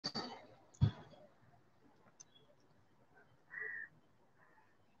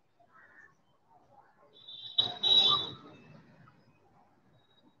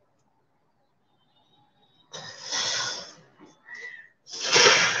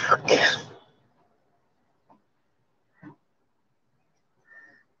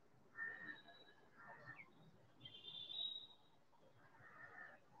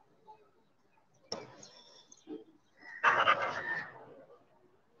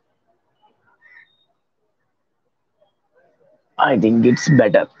I think it's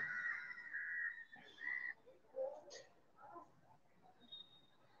better.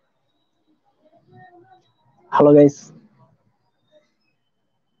 Hello guys.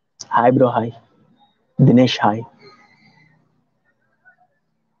 Hi bro. Hi. Dinesh. Hi.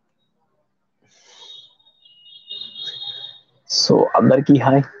 So అందరికి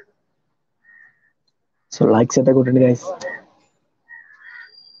hi. So likes అయితే కొట్టండి guys.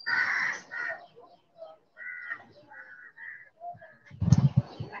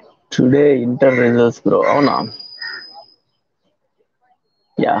 Today inter results bro. అవునా?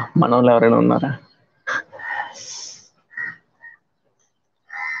 Yeah, మన వాళ్ళు ఎవరైనా ఉన్నారా?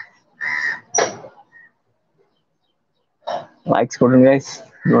 లైక్స్ కొట్టండి గైస్,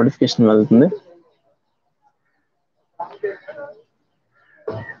 నోటిఫికేషన్ వెళ్తుంది.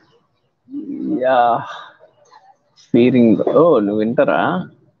 Yeah, fearing. ఓ, నువ్వు వింటారా?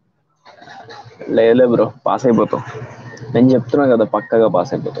 లేదులే బ్రో, పాస్ అయిపోతావు. నేను చెప్తున్నా కదా, పక్కగా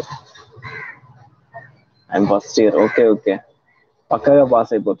పాస్ అయిపోతావు. I'm first year. Okay okay, పక్కగా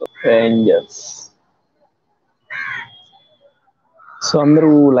పాస్ అయిపోతావు. ఏంజల్స్. సో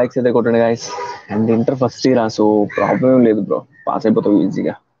అందరూ లైక్స్ అయితే కొట్టండి guys. And inter first year, so problem ఏం లేదు బ్రో, పాస్ అయిపోతావు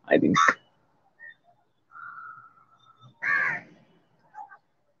ఈజీగా I think.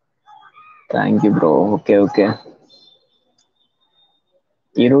 Thank you bro. Okay okay,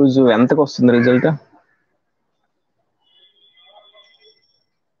 ఈరోజు ఎంతకు వస్తుంది result?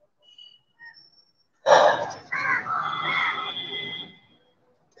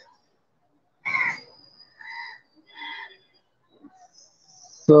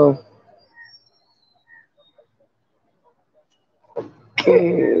 So okay,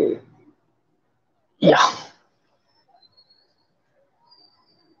 yeah.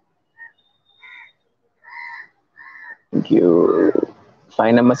 Thank you.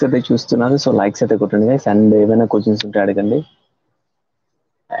 5 numbers అయితే చూస్తున్నారు. సో లైక్స్ అయితే కొట్టండి గైస్. అండ్ ఏమైనా క్వశ్చన్స్ ఉంటే అడగండి.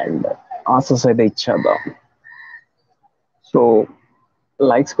 అండ్ ఆన్సర్స్ అయితే ఇచ్చేద్దాం. సో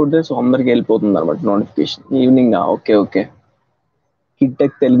లైక్స్ కొడితే సో అందరికి వెళ్ళిపోతుంది అనమాట notification evening. Okay okay.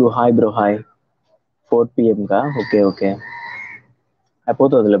 కిట్టెక్ Telugu hi bro. Hi. 4 PM కా? ఓకే ఓకే,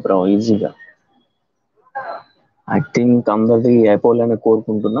 అయిపోతుందిలే బ్రో ఈజీగా. ఐ థింక్ అందరిది అయిపోవాలని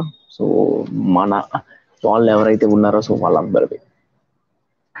కోరుకుంటున్నా. సో మన వాళ్ళు ఎవరైతే ఉన్నారో సో వాళ్ళందరిది.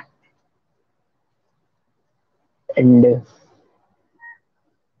 అండ్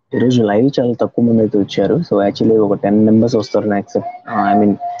ఈరోజు లైవ్ చాలా తక్కువ మంది అయితే వచ్చారు. సో యాక్చువల్లీ ఒక 10 మెంబర్స్ వస్తారని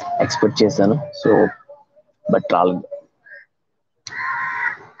ఎక్స్పెక్ట్ చేశాను. సో బట్ రాలేదు.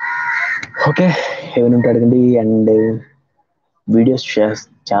 ఓకే, ఏమైనా ఉంటే అడగండి. అండ్ వీడియోస్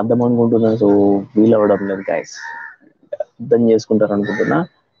చేద్దాం అనుకుంటున్నాను. సో వీలు అవ్వడం లేదు గైస్, అర్థం చేసుకుంటారు అనుకుంటున్నా.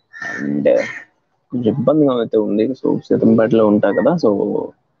 అండ్ కొంచెం ఇబ్బందిగా అయితే ఉంది. సో సితంపేటలో ఉంటా కదా, సో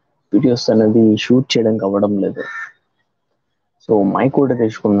వీడియోస్ అనేది షూట్ చేయడానికి అవ్వడం లేదు. సో మైక్ కూడా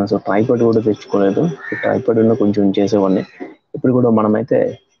తెచ్చుకున్నా, సో ట్రైపాడ్ కూడా తెచ్చుకోలేదు. ట్రైపాడ్ ఉన్న కొంచెం చేసేవాడిని. ఇప్పుడు కూడా మనమైతే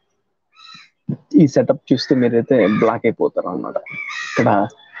ఈ సెటప్ చూస్తే మీరైతే బ్లాక్ అయిపోతారు అనమాట. ఇక్కడ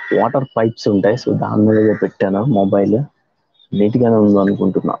వాటర్ పైప్స్ ఉంటాయి. సో దాని మీద పెట్టాను మొబైల్. నీట్ గానే ఉంది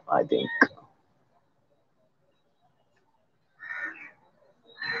అనుకుంటున్నా I think.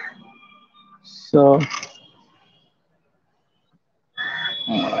 So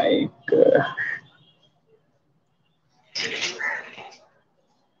mic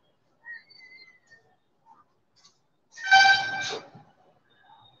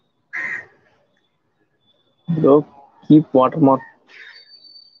bro, keep water mark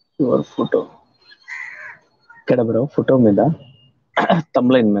your photo. ఇక్కడ బ్రో ఫోటో మీద,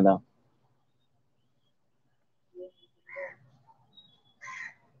 తమ్లైన్ మీద.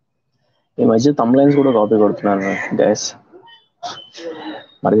 ఈ మధ్య తమ్లైన్స్ కూడా కాపీ కొడుతున్నారు గైస్,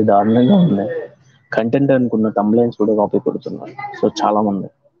 మరి దారుణంగా ఉంది. కంటెంట్ అనుకున్న తమ్లైన్స్ కూడా కాపీ కొడుతున్నారు. సో చాలా మంది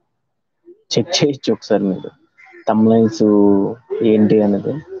చెక్ చేయొచ్చు ఒకసారి మీరు తమ్లైన్స్ ఏంటి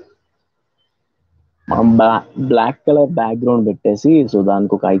అనేది. మనం బ్లాక్ కలర్ బ్యాక్గ్రౌండ్ పెట్టేసి, సో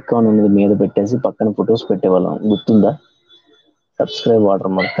దానికి ఒక ఐకాన్ అనేది మీద పెట్టేసి పక్కన ఫొటోస్ పెట్టేవాళ్ళం, గుర్తుందా? Subscribe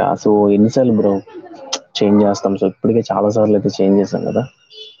water mark. సో ఎన్నిసార్లు బ్రో చేంజ్ చేస్తాం? సో ఇప్పటికే చాలా సార్లు అయితే చేంజ్ చేశాం కదా.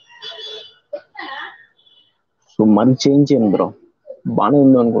 సో మరి చేంజ్ చేయండి బ్రో, బాగానే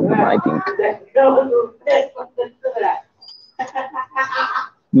ఉంది అనుకుంటున్నా ఐ థింక్.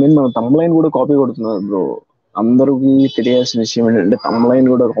 నేను మన తమ్లైన్ కూడా కాపీ కొడుతున్నారు బ్రో. అందరికి తెలియాల్సిన విషయం ఏంటంటే తమ్లైన్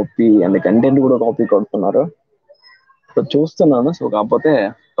కూడా కాపీ అండ్ కంటెంట్ కూడా కాపీ కొడుతున్నారు. సో చూస్తున్నాను, సో కాకపోతే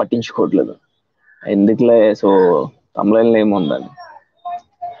పట్టించుకోవట్లేదు. ఎందుకులే, సో తమ్లైన్లో ఏముందని,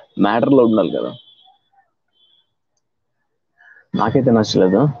 మ్యాటర్లో ఉండాలి కదా. నాకైతే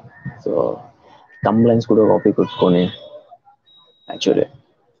నచ్చలేదు. సో తమ్లైన్స్ కూడా కాపీ కొట్టుకొని యాక్చువల్లీ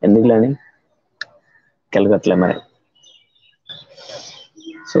ఎందుకులే అని కెలగట్లే మరి.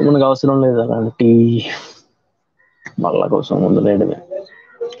 సో మనకు అవసరం లేదు అలాంటి మళ్ళా కోసం ముందు లేడమే.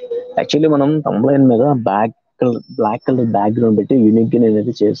 యాక్చువల్లీ మనం తమ్లైన్ మీద బ్లాక్ కలర్ బ్యాక్గ్రౌండ్ పెట్టి యూనిక్ గా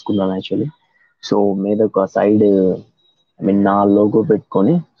నేనైతే చేసుకున్నాను యాక్చువల్లీ. సో మీద ఒక సైడ్ నా లోగో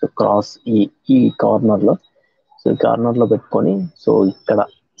పెట్టుకొని, సో క్రాస్ ఈ కార్నర్ లో, సో ఈ కార్నర్ లో పెట్టుకొని, సో ఇక్కడ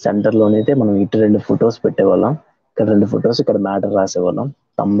సెంటర్ లోనైతే మనం ఇటు 2 ఫొటోస్ పెట్టేవాళ్ళం, ఇక్కడ 2 ఫొటోస్, ఇక్కడ మ్యాటర్ రాసేవాళ్ళం.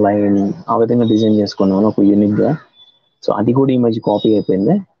 తమ్లైన్ ఆ విధంగా డిజైన్ చేసుకున్నాను ఒక యూనిక్ గా. సో అది కూడా ఈ మధ్య కాపీ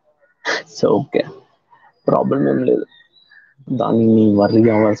అయిపోయింది. సో ఓకే, ప్రాబ్లం ఏం లేదు, దాన్ని వర్రీ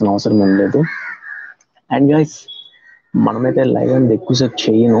అవ్వాల్సిన అవసరం ఏం లేదు. అండ్ గైస్, మనమైతే లైవ్ అనేది ఎక్కువసేపు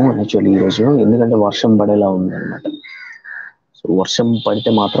చేయను యాక్చువల్లీ ఈరోజు, ఎందుకంటే వర్షం పడేలా ఉంది అనమాట. సో వర్షం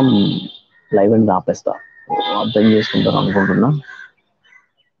పడితే మాత్రం లైవ్ అనేది ఆపేస్తా, అర్థం చేసుకుంటారు అనుకుంటున్నా.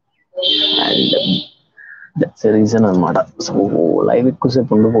 అండ్ దట్స్ రీజన్ అనమాట. సో లైవ్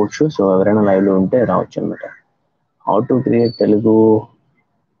ఎక్కువసేపు ఉండకపోవచ్చు, సో ఎవరైనా లైవ్ లో ఉంటే రావచ్చు అనమాట. How to create Telugu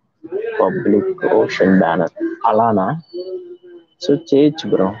public ocean banner అలానా? సో చేయొచ్చు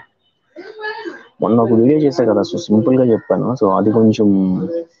బ్రో, మొన్న ఒక వీడియో చేశా కదా, సో సింపుల్ గా చెప్పాను. సో అది కొంచెం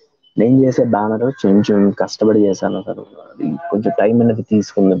నేను చేసే బ్యానర్ కొంచెం కష్టపడి చేశాను అసలు, అది కొంచెం టైం అనేది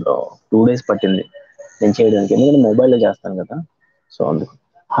తీసుకుంది బ్రో. 2 days పట్టింది నేను చేయడానికి, ఎందుకంటే మొబైల్లో చేస్తాను కదా. సో అందుకు.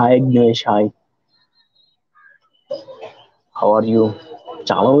 Hi Agnesh, hi, how are you?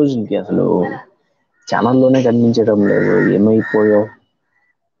 చాలా రోజులకి అసలు ఛానల్లోనే కనిపించడం లేదు, ఏమైపోయావు?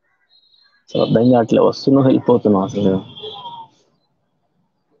 సో అర్థం కావట్లే, వస్తున్నావు వెళ్ళిపోతున్నావు అసలు.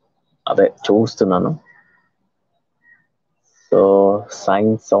 అదే చూస్తున్నాను. So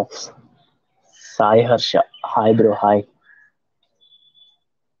science of Sai Harsha, hi bro, hi.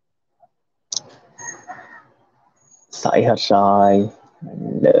 Sai Harsha hi.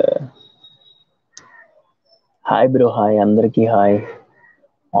 And hi bro, hi అందరికి hi.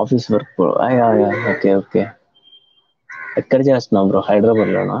 Office work bro, hi hi. Okay okay, ఎక్కడ చేస్తున్నావు బ్రో?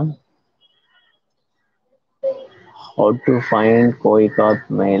 హైదరాబాద్ లోనా? హౌ టు ఫైండ్ కోయి cap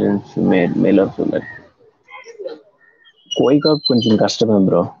male and female, male or female? కోయి కాప్ కొంచెం కష్టమే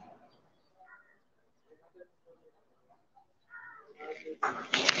bro.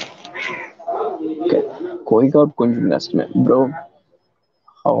 Okay, కోయి cap కొంచెం కష్టమే bro.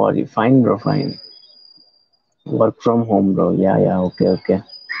 How are you? Fine bro, fine. Work from home bro, yeah yeah, okay okay.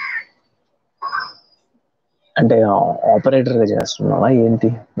 అంటే ఆపరేటర్ గా చేస్తున్నావా ఏంటి?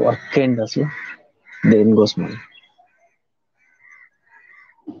 వర్క్ ఏంటి అసలు, దేనికోసం?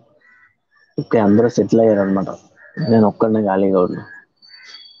 ఓకే, అందరూ సెటిల్ అయ్యారు అనమాట, నేను ఒక్కడనే ఖాళీగా ఉన్నా,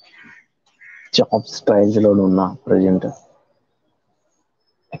 జాబ్స్ ట్రయల్స్ లో ఉన్నా present.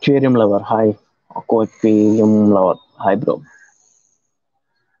 Aquarium lover hi, aquarium lover hi bro.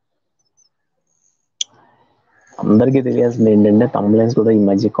 అందరికీ తెలియాల్సింది ఏంటంటే తమ్లైన్స్ కూడా ఈ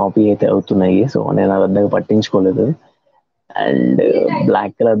మధ్య కాపీ అయితే అవుతున్నాయి, సో నేను పెద్దగా పట్టించుకోలేదు. అండ్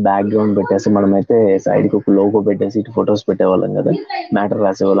బ్లాక్ కలర్ బ్యాక్గ్రౌండ్ పెట్టేసి మనమైతే సైడ్ కి ఒక లోగో పెట్టేసి ఇటు ఫొటోస్ పెట్టేవాళ్ళం కదా, మ్యాటర్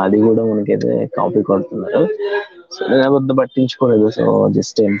రాసేవాళ్ళు, అది కూడా మనకైతే కాపీ కొడుతున్నారు. సో నేను పెద్ద పట్టించుకోలేదు, సో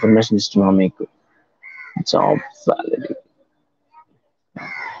జస్ట్ ఇన్ఫర్మేషన్ ఇస్తున్నాను మీకు. Job salary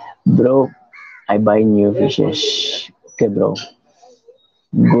bro, I by new fishes. Okay bro,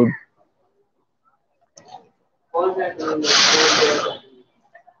 good.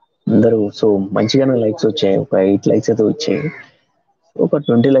 అందరూ సో మంచిగానే లైక్స్ వచ్చాయి, ఒక 8 లైక్స్ అయితే వచ్చాయి. ఒక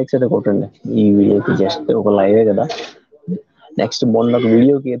 20 లైక్స్ అయితే కొట్టండి ఈ వీడియోకి, జస్ట్ ఒక లైవే కదా. నెక్స్ట్ మొన్న ఒక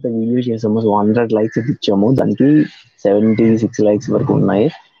వీడియోకి అయితే వీడియో చేసాము, సో 100 లైక్స్ అయితే ఇచ్చాము, దానికి 76 లైక్స్ వరకు ఉన్నాయి,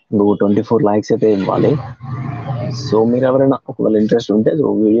 ఇంకొక 24 లైక్స్ అయితే ఇవ్వాలి. సో మీరు ఎవరైనా ఒకవేళ ఇంట్రెస్ట్ ఉంటే సో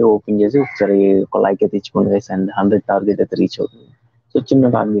వీడియో ఓపెన్ చేసి ఒకసారి ఒక లైక్ అయితే ఇచ్చుకోండి గైస్. అండ్ 100 టార్గెట్ అయితే రీచ్ అవుతుంది, సో చిన్న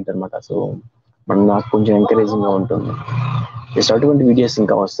టార్గెట్ అనమాట. సో మనం నాకు కొంచెం ఎంకరేజింగ్ గా ఉంటుంది, జస్ట్ అటువంటి వీడియోస్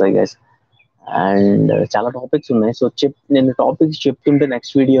ఇంకా వస్తాయి గైస్. అండ్ చాలా టాపిక్స్ ఉన్నాయి, సో నేను టాపిక్స్ చెప్తుంటే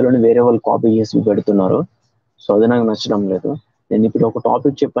నెక్స్ట్ వీడియోలోనే వేరే వాళ్ళు కాపీ చేసి పెడుతున్నారు, సో అది నాకు నచ్చడం లేదు. నేను ఇప్పుడు ఒక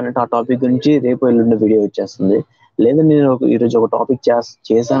టాపిక్ చెప్పానంటే ఆ టాపిక్ గురించి రేపు ఎల్లుండి వీడియో వచ్చేస్తుంది, లేదా నేను ఈరోజు ఒక టాపిక్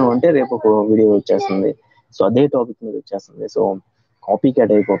చేశాను అంటే రేపు ఒక వీడియో వచ్చేస్తుంది, సో అదే టాపిక్ మీద వచ్చేస్తుంది. సో కాపీ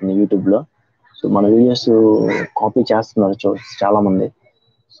క్యాట్ అయిపోతుంది యూట్యూబ్ లో, సో మన వీడియోస్ కాపీ చేస్తున్నారు చాలా మంది.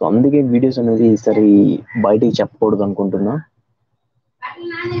 సో అందుకే వీడియోస్ అనేది ఈసారి బయటికి చెప్పకూడదు అనుకుంటున్నా.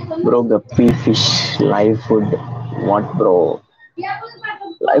 Bro guppy fish live food, what bro?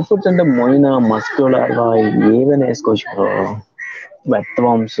 Live foods అంటే మొయిన, మస్క్యులాగా ఏవైనా వేసుకోవచ్చు bro. Wet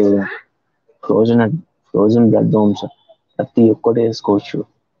worms, frozen frozen blood worms, ప్రతి ఒక్కటి వేసుకోవచ్చు,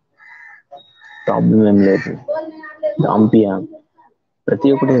 ప్రాబ్లం ఏం లేదు. దాంపియా,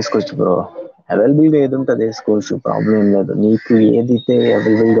 ప్రతి ఒక్కటి వేసుకోవచ్చు బ్రో, అవైలబుల్గా ఏది ఉంటే అది వేసుకోవచ్చు, ప్రాబ్లం ఏం లేదు. నీకు ఏదైతే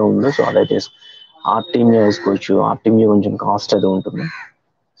అవైలబుల్గా ఉందో సో అదైతే ఆర్టీమియా వేసుకోవచ్చు, ఆర్టీమియా కొంచెం కాస్ట్ అది ఉంటుంది,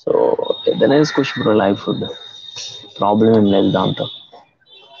 సో ఏదైనా వేసుకోవచ్చు బ్రో లైవ్ ఫుడ్, ప్రాబ్లం ఏం లేదు దాంతో.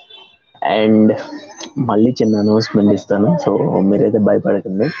 అండ్ మళ్ళీ చిన్న అనౌన్స్మెంట్ ఇస్తాను, సో మీరైతే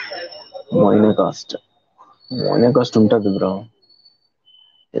భయపడకండి. మోయినా కాస్ట్ ఉంటుంది బ్రో,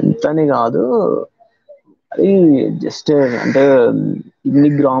 ఎంతని కాదు, అది జస్ట్ అంటే ఇన్ని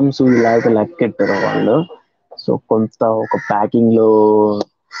గ్రామ్స్ ఇలా అయితే లెక్కెట్టారు వాళ్ళు. సో కొంత ఒక ప్యాకింగ్ లో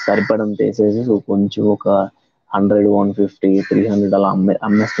సరిపడంత వేసేసి, సో కొంచెం ఒక 100, 150, 300 అలా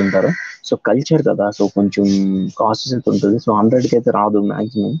అమ్మేస్తుంటారు. సో కల్చర్ కదా, సో కొంచెం కాస్ట్ అయితే ఉంటుంది. సో 100కి అయితే రాదు,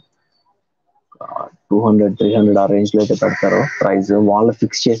 మాక్సిమం 200, 300 ఆ రేంజ్ లో అయితే పెడతారు. ప్రైస్ వాళ్ళు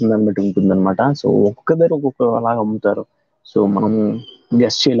ఫిక్స్ చేసిన దాన్ని బట్టి ఉంటుంది అనమాట. సో ఒక్కొక్క దగ్గర ఒక్కొక్క అలాగా అమ్ముతారు. సో మనం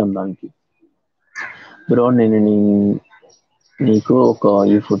గెస్ట్ చేయలేం దానికి. బ్రో నేను నీకు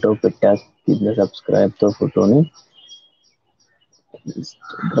ఈ ఫోటో పెట్టా కింద సబ్స్క్రైబ్ తో ఫోటోని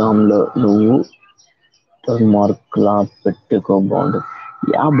ఇన్స్టాగ్రామ్ లో నువ్వు మార్క్ లా పెట్టుకో బాగుంటుంది.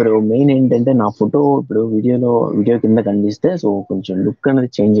 యా బ్రో, మెయిన్ ఏంటంటే నా ఫోటో ఇప్పుడు వీడియో కింద కనిపిస్తే సో కొంచెం లుక్ అనేది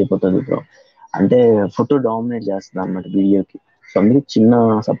చేంజ్ అయిపోతుంది బ్రో. అంటే ఫోటో డామినేట్ చేస్తుంది అనమాట వీడియోకి. సో అందుకే చిన్న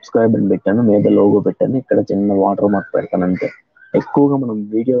సబ్స్క్రైబ్ పెట్టాను, మీద లోగో పెట్టాను, ఇక్కడ చిన్న వాటర్ మార్క్ పెడతాను అంతే. ఎక్కువగా మనం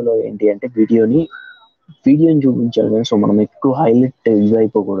వీడియోలో ఏంటి అంటే వీడియోని చూపించాలి కానీ, సో మనం ఎక్కువ హైలైట్ ఇవి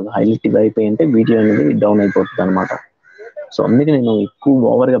అయిపోకూడదు. హైలైట్ ఇవి అయిపోయి అంటే వీడియో అనేది డౌన్ అయిపోతుంది అనమాట. సో అందుకే నేను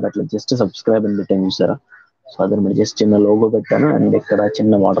ఎక్కువ ఓవర్గా పెట్టలేదు, జస్ట్ సబ్స్క్రైబ్ అని పెట్టాను చూసారా. సో అదే మరి జస్ట్ చిన్న లోగో పెట్టాను అండ్ ఇక్కడ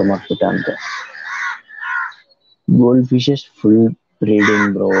చిన్న వాటర్ మార్క్ పెట్టాను అంతే. Gold fishes full breeding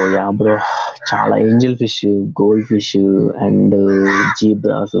bro. Yeah bro, చాలా Angel fish, gold fish and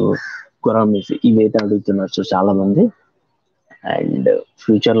zebras, కొరామిస్ ఇవైతే అడుగుతున్నారు సో చాలా మంది. అండ్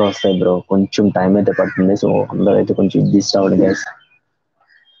ఫ్యూచర్ లో వస్తాయి బ్రో, కొంచెం టైం అయితే పడుతుంది. సో అందరూ అయితే కొంచెం అడ్జస్ట్ అవ్వండి guys.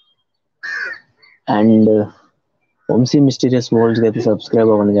 And Vamsi mysterious world's అయితే సబ్స్క్రైబ్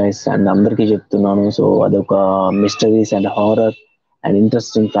అవ్వండి గైస్. అండ్ అందరికీ చెప్తున్నాను, సో అదొక mysteries and horror and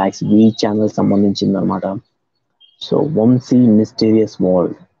interesting facts ఈ ఛానల్ సంబంధించింది అనమాట. So Vamsi mysterious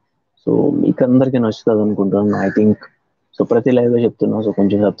world, so మీకు అందరికీ నచ్చుతుంది అనుకుంటున్నాను ఐ థింక్. సో ప్రతి లైవ్ లో చెప్తున్నా, సో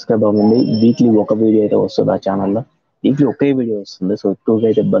కొంచెం సబ్స్క్రైబ్ అవ్వండి. వీక్లీ ఒక వీడియో అయితే వస్తుంది ఆ ఛానల్లో, వీక్లీ ఒకే వీడియో వస్తుంది. సో ఎక్కువగా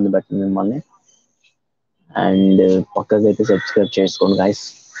అయితే ఇబ్బంది పెట్టండి మిమ్మల్ని. అండ్ పక్కగా అయితే సబ్స్క్రైబ్ చేసుకోండి గైస్.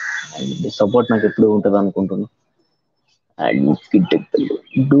 అండ్ సపోర్ట్ నాకు ఎప్పుడు ఉంటుంది అనుకుంటున్నాను. And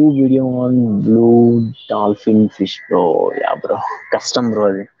do video on blue dolphin fish bro. Yeah bro, కష్టం బ్రో,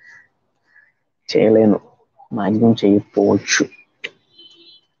 అది చేయలేను, మాక్సిమం చేయకపోవచ్చు.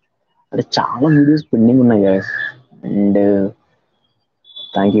 అంటే చాలా వీడియోస్ పెండింగ్ ఉన్నాయి guys. And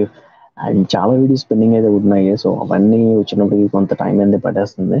thank you. And చాలా వీడియోస్ పెండింగ్ అయితే ఉన్నాయి. సో అవన్నీ వచ్చినప్పటికి కొంత టైం అనేది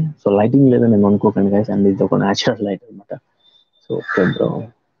పట్టేస్తుంది. సో లైటింగ్ లేదని నేను అనుకోకండి గైస్, అండ్ ఇది ఒక న్యాచురల్ లైట్ అనమాట. So okay bro,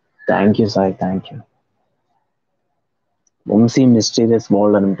 thank you Sai, thank you. Vamsi mysterious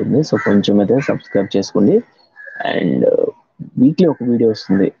world అని ఉంటుంది, సో కొంచెం అయితే సబ్స్క్రైబ్ చేసుకోండి. అండ్ వీక్లీ ఒక వీడియో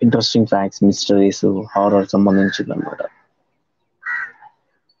వస్తుంది, ఇంట్రెస్టింగ్ ఫ్యాక్ట్స్, మిస్టరీస్, హారర్ సంబంధించింది అనమాట.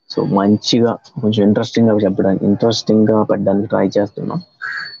 సో మంచిగా కొంచెం ఇంట్రెస్టింగ్ గా పెట్టడానికి ట్రై చేస్తున్నాం.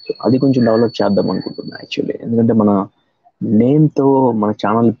 సో అది కొంచెం డెవలప్ చేద్దాం అనుకుంటున్నాను యాక్చువల్లీ. ఎందుకంటే నేమ్ తో మన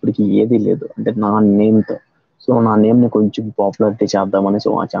ఛానల్ ఇప్పటికి ఏదీ లేదు, అంటే నా నేమ్ తో. సో నా నేమ్ ని కొంచెం పాపులారిటీ చేద్దామని సో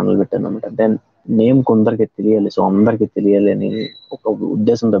ఆ ఛానల్ పెట్టాను అనమాట. దెన్ నేమ్ కొందరికి తెలియాలి, సో అందరికి తెలియాలి అని ఒక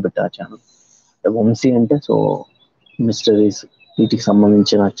ఉద్దేశంతో పెట్టా ఆ ఛానల్. వంశీ అంటే సో మిస్టరీస్ వీటికి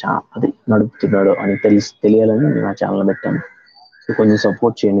సంబంధించిన అది నడుపుతున్నాడు అని తెలియాలని నేను ఆ ఛానల్ పెట్టాను. సో కొంచెం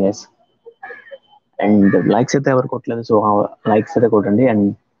సపోర్ట్ చేయండి గైస్. అండ్ లైక్స్ అయితే ఎవరు కొట్టలేదు, సో లైక్స్ అయితే కొట్టండి. అండ్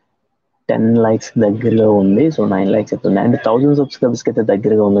 10 లైక్స్ దగ్గరలో ఉంది, సో 9 లైక్స్ అయితే ఉంది. అండ్ 1000 సబ్స్క్రైబర్స్కి అయితే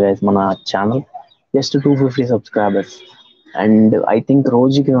దగ్గరగా ఉంది గైస్ మన channel. Just 250 subscribers. And I think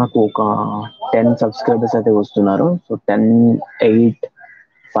రోజుకి నాకు ఒక 10 సబ్స్క్రైబర్స్ అయితే వస్తున్నారు. సో 10, 8,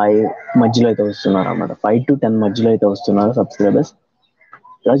 5 మధ్యలో అయితే వస్తున్నారు అన్నమాట. 5 to 10 మధ్యలో అయితే వస్తున్నారు సబ్స్క్రైబర్స్.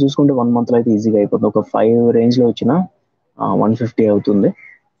 ఇలా చూసుకుంటే 1 month లో అయితే ఈజీగా అయిపోతుంది. ఒక 5 రేంజ్ లో వచ్చిన 150 అవుతుంది.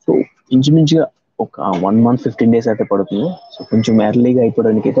 సో ఇంచుమించుగా ఒక 1 month 15 days అయితే పడుతుంది. సో కొంచెం ఎర్లీగా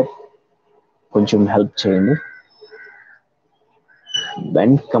అయిపోవడానికి అయితే కొంచెం హెల్ప్ చేయండి.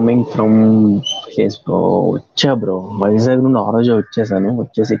 When coming from place bro, వచ్చా బ్రో, వైజాగ్ నుండి ఆ రోజే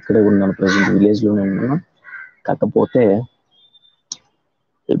వచ్చేసి ఇక్కడే ఉన్నాను, ప్రజెంట్ విలేజ్ లోనే ఉన్నాను. కాకపోతే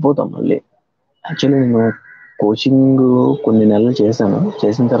వెళ్ళిపోతాం మళ్ళీ. యాక్చువల్లీ నేను కోచింగ్ కొన్ని నెలలు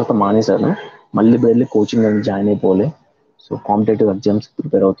చేసిన తర్వాత మానేశాను. మళ్ళీ వెళ్ళి కోచింగ్ అని జాయిన్ అయిపోలే. సో కాంపిటేటివ్ ఎగ్జామ్స్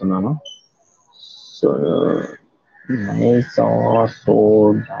ప్రిపేర్ అవుతున్నాను. So snails are so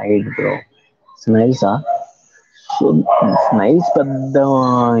died bro. స్నైల్సా? So snails పెద్ద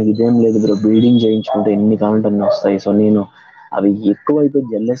ఇదేం లేదు బ్రో, బ్రీడింగ్ చేయించుకుంటే ఎన్ని కావాలంటే అన్ని వస్తాయి. సో నేను అవి ఎక్కువైపోయి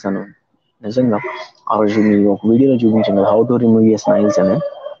జల్లేసాను నిజంగా. ఆ రోజు మీకు ఒక వీడియోలో చూపించాను కదా, how to remove A snails అని.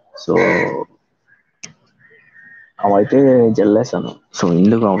 సో అవైతే జల్లేసాను. సో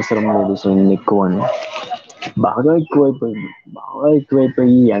ఎందుకు అవసరం లేదు, సో ఇన్ని ఎక్కువ అని. బాగా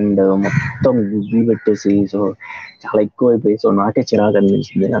ఎక్కువైపోయి అండ్ మొత్తం గుడ్లు పెట్టేసి సో చాలా ఎక్కువైపోయి సో నాకే చిరాకు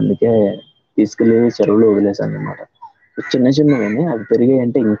అనిపించింది. అందుకే తీసుకెళ్ళి చెరువులో వదిలేసాను అనమాట. చిన్న చిన్నవన్నీ అవి పెరిగాయి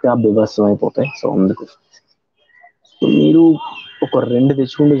అంటే ఇంకా బీభత్సం అయిపోతాయి. సో అందుకు సో మీరు ఒక 2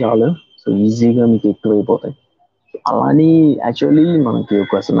 తెచ్చుకుంటే చాలు. సో ఈజీగా మీకు ఎక్కువైపోతాయి. అలాని యాక్చువల్లీ మనకి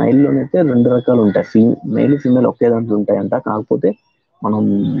ఒక స్మైల్‌లోనైతే 2 రకాలు ఉంటాయి. మేల్, ఫీమేల్ ఒకే దాంట్లో ఉంటాయంట. కాకపోతే మనం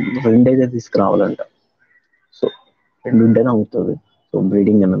 2 అయితే తీసుకురావాలంట. సో 2 ఉంటేనే అవుతది. సో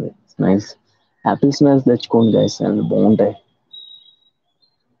బ్రీడింగ్ అన్నది నైస్. యాపిల్ స్మైల్స్ తెచ్చుకోండి గైస్ అండ్ బావుంటాయి.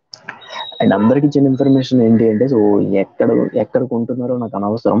 అండ్ అందరికి ఇచ్చిన ఇన్ఫర్మేషన్ ఏంటి అంటే సో ఎక్కడ ఎక్కడ కొంటున్నారో నాకు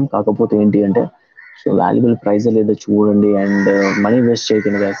అనవసరం. కాకపోతే ఏంటి అంటే సో వాల్యుబుల్ ప్రైస్ లేదో చూడండి అండ్ మనీ వేస్ట్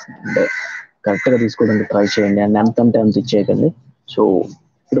చేయకండి గైస్. అండ్ కరెక్ట్‌గా తీసుకోవడానికి ట్రై చేయండి అండ్ ఎంత అంటే అంత ఇచ్చేయకండి. సో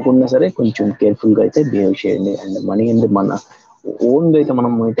ఇప్పుడు కొన్నా సరే కొంచెం కేర్‌ఫుల్‌గా అయితే బిహేవ్ చేయండి. అండ్ మనీ అంటే మన ఓన్‌గా అయితే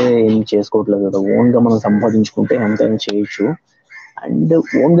మనం అయితే ఏం చేసుకోవట్లేదు కదా! ఓన్‌గా మనం సంపాదించుకుంటే ఎంతైనా చేయొచ్చు. అండ్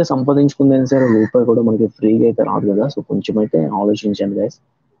ఓన్‌గా సంపాదించుకుందైనా సరే రూపాయి కూడా మనకి ఫ్రీగా అయితే రాదు కదా! సో కొంచెం అయితే ఆలోచించండి guys.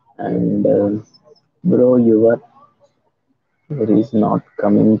 And bro your is not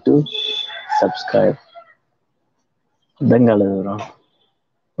coming to subscribe. అర్థం కాలేదు బ్రో.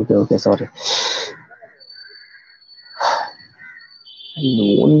 ఓకే. ఓకే. సారీ.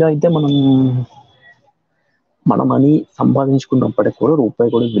 ఓన్‌గా అయితే మనం మన మనీ సంపాదించుకున్నప్పటికి కూడా రూపాయి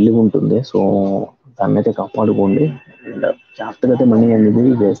కూడా విలువ ఉంటుంది. సో దాన్నైతే కాపాడుకోండి. అండ్ జాగ్రత్తగా అయితే మనీ అనేది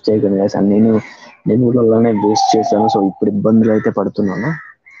వేస్ట్ చేయకండి గైస్. అండ్ నేను కూడా అలానే వేస్ట్ చేశాను. సో ఇప్పుడు ఇబ్బందులు అయితే పడుతున్నాను.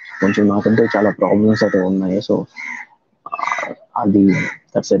 కొంచెం నాకంటే చాలా ప్రాబ్లమ్స్ అయితే ఉన్నాయి. సో అది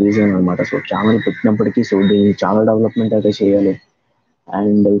దట్స్ ద రీజన్ అనమాట. సో ఛానల్ పెట్టినప్పటికీ సో దీన్ని చాలా డెవలప్మెంట్ అయితే చేయాలి.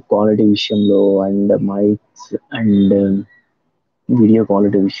 అండ్ క్వాలిటీ విషయంలో and mics and video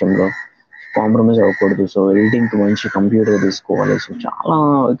quality విషయంలో కాంప్రమైజ్ అవ్వకూడదు. సో ఎడిటింగ్‌కి మంచి కంప్యూటర్ తీసుకోవాలి. సో చాలా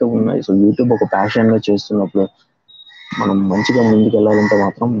అయితే ఉన్నాయి. సో యూట్యూబ్ ఒక ప్యాషన్‌గా చేస్తున్నప్పుడు మనం మంచిగా ముందుకెళ్ళాలంటే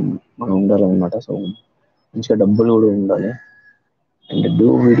మాత్రం మనం ఉండాలనమాట. సో మంచిగా డబ్బులు కూడా ఉండాలి. And do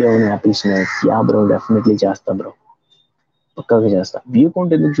video on Apple snacks. Yeah! Bro definitely చేస్తా బ్రో. పక్కాగా చేస్తా. వ్యూ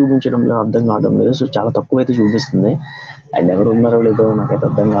కౌంట్ ఎందుకు చూపించడంలో అర్థం కావడం లేదు. సో చాలా తక్కువైతే చూపిస్తుంది. అండ్ ఎవరు ఉన్నారో లేదో నాకైతే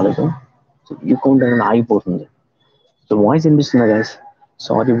అర్థం కాలేదు. సో వ్యూ కౌంట్ అనేది ఆగిపోతుంది. సో వాయిస్ వినిపిస్తుందా guys?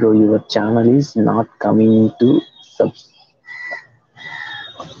 Sorry bro your channel is not coming to subs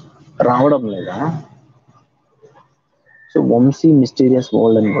రావడం లేదా? సో వంశీ మిస్టీరియస్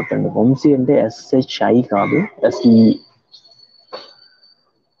వరల్డ్ అని కొట్టండి. వంశీ అంటే ఎస్హెచ్ఐ కాదు ఎస్ఈ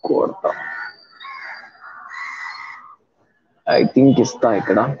కొడతా. ఐ థింక్ ఇస్తా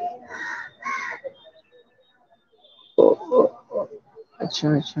ఇక్కడ. ఓ, ఓ, ఓ. అచ్చా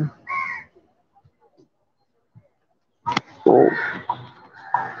అచ్చా. ఓ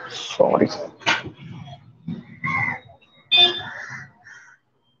సారీ.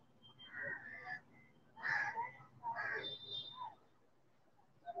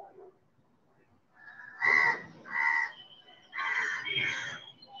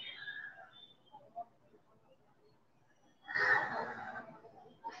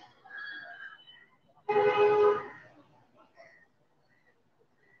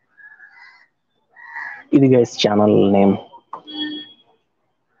 ఇది guys channel name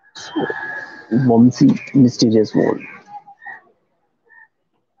Vamsi mysterious world.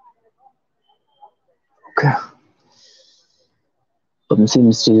 Okay. Vamsi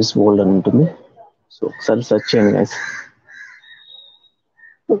mysterious world అని ఉంటుంది. సో ఒకసారి సెర్చ్ చేయండి గైస్.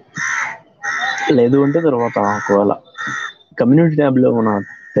 లేదు అంటే తర్వాత ఒకవేళ కమ్యూనిటీ ట్యాబ్లో మన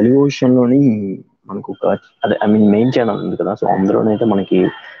తెలుగు ఓషన్లోని మనకు ఒక అదే ఐ మీన్ మెయిన్ ఛానల్ ఉంది కదా. సో అందులోనైతే మనకి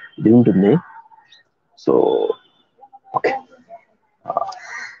ఇది ఉంటుంది. So okay.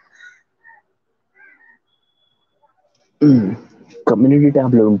 కమ్యూనిటీ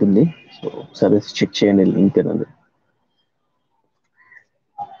ట్యాబ్లో ఉంటుంది. సో ఒకసారి చెక్ చేయండి లింక్ అనేది.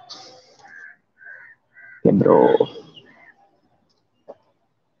 బ్రో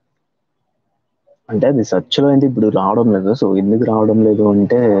అంటే అది సెర్చ్లో అయితే ఇప్పుడు రావడం లేదు. సో ఎందుకు రావడం లేదు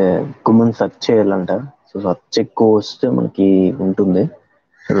అంటే ఎక్కువ మంది సెర్చ్ చేయాలంట. సో సెర్చ్ ఎక్కువ వస్తే మనకి ఉంటుంది.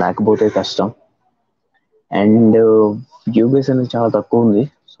 లేకపోతే కష్టం. అండ్ వ్యూ బేస్ అనేది చాలా తక్కువ ఉంది.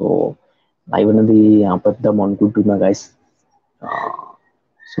 సో లైవ్ అనేది ఆపేద్దాం అనుకుంటున్నా గైస్.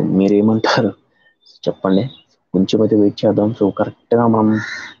 సో మీరేమంటారు చెప్పండి. కొంచెం అయితే వెయిట్ చేద్దాం. సో కరెక్ట్గా మనం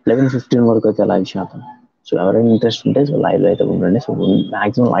 11:15 వరకు అయితే లైవ్ చేద్దాం. సో ఎవరైనా ఇంట్రెస్ట్ ఉంటే సో లైవ్లో అయితే ఉండండి. సో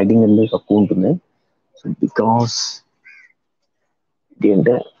మ్యాక్సిమం లైటింగ్ అనేది తక్కువ ఉంటుంది. సో బికాస్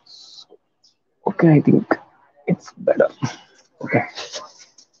ఏంటంటే okay I think it's better. Okay.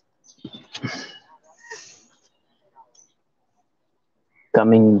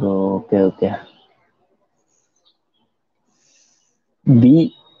 Coming. Okay. Okay.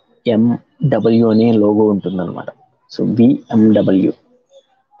 BM W అనే లోగో ఉంటుందన్నమాట. So విఎండబ్ల్యూ,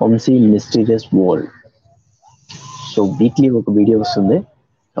 Vamsi mysterious world. So weekly ఒక వీడియో వస్తుంది.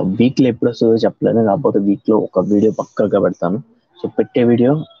 వీక్లీ ఎప్పుడు వస్తుందో చెప్పలేను, కాకపోతే వీక్లో ఒక వీడియో పక్కాగా పెడతాను. సో పెట్టే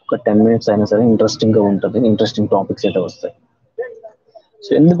వీడియో ఒక 10 minutes అయినా సరే ఇంట్రెస్టింగ్గా ఉంటుంది, ఇంట్రెస్టింగ్ టాపిక్స్ అయితే వస్తాయి. సో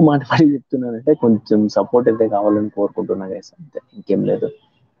ఎందుకు మాట పడి చెప్తున్నానంటే కొంచెం సపోర్ట్ అయితే కావాలని కోరుకుంటున్నా గైస్, అంతే, ఇంకేం లేదు.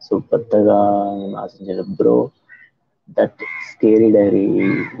 సో పెద్దగా ఆశించలేదు bro. That scary dairy,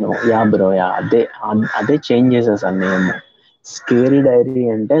 no yeah bro, yeah అదే, అదే చేంజ్ చేసేసాను నేమ్. స్కేరీ డైరీ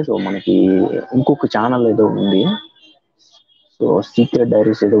అంటే సో మనకి ఇంకొక ఛానల్ ఏదో ఉంది, సో సీక్రెట్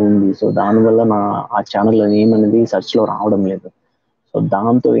డైరీస్ ఏదో ఉంది. సో దానివల్ల ఆ ఛానల్ నేమ్ అనేది సెర్చ్ లో రావడం లేదు. సో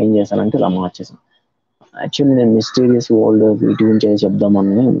దాంతో ఏం చేశానంటే ఇలా మార్చేసాను. యాక్చువల్లీ నేను మిస్టీరియస్ వరల్డ్ వీటి గురించి అయితే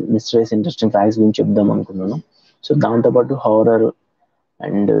చెప్దామని, మిస్టీరియస్ ఇంట్రెస్టింగ్ ఫ్యాక్ట్స్ గురించి చెప్దాం అనుకున్నాను. సో దాంతోపాటు horror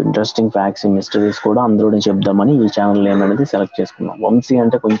and interesting facts, mysteries కూడా అందులోనే చెప్దామని ఈ ఛానల్ నేమ్ అనేది సెలెక్ట్ చేసుకున్నాం. వంశీ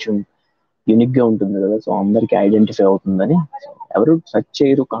అంటే కొంచెం యూనిక్ గా ఉంటుంది కదా, సో అందరికి ఐడెంటిఫై అవుతుందని. ఎవరు సెర్చ్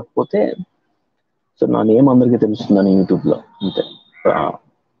చేయరు, కాకపోతే సో నా నేమ్ అందరికీ తెలుస్తుందని యూట్యూబ్ లో, అంతే.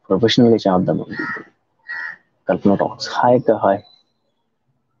 ప్రొఫెషనల్ గా చేద్దాం అనుకుంటున్నాను. కల్పన టాక్స్, హాయ్ అక్క, hi.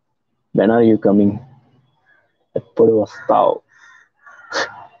 When are you coming, ఎప్పుడు వస్తావు?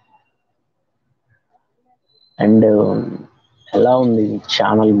 అండ్ ఎలా ఉంది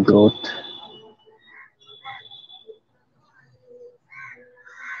ఛానల్ గ్రోత్?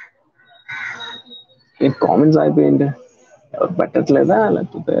 ఈ కామెంట్స్ అయిపోయింది, ఎవరు పెట్టట్లేదా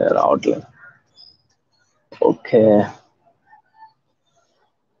లేకపోతే రావట్లేదు? ఓకే.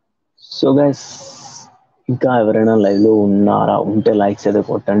 సో గైస్, ఇంకా ఎవరైనా లైవ్ లో ఉన్నారా? ఉంటే లైక్స్ అయితే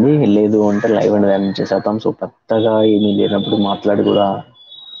కొట్టండి, లేదు అంటే లైవ్ అనేది ఎండ్ చేసేద్దాం. సో పెద్దగా ఏమీ లేనప్పుడు మాట్లాడి కూడా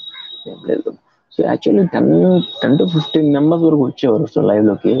ఏం లేదు. సో యాక్చువల్లీ 10 to 15 members వరకు వచ్చేవారు సో లైవ్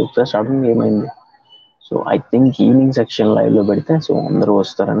లోకి. ఒకసారి సడన్ గా ఏమైంది, so I think evening section live లో పెడితే సో అందరూ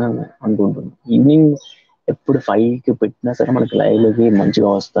వస్తారని అనుకుంటున్నాను. ఈవినింగ్ ఎప్పుడు 5కి పెట్టినా సరే మనకి లైవ్ లోకి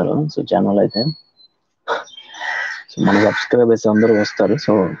మంచిగా వస్తారు సో ఛానల్ అయితే. సో మన సబ్స్క్రైబర్స్ అందరూ వస్తారు.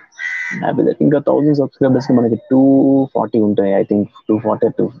 సో హ్యాపీ దట్ ఇంకా 1000 సబ్స్క్రైబర్స్ కి మనకి 240 ఉంటాయి, I think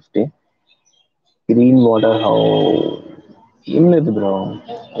 240 250. Green water how? ఏం లేదు బ్రో,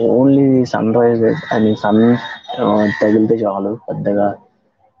 ఓన్లీ సన్ రైజ్ అని సన్ తగిలితే చాలు పెద్దగా.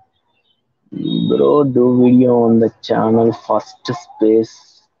 Bro do video on the channel first space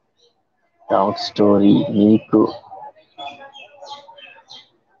talk story, మీకు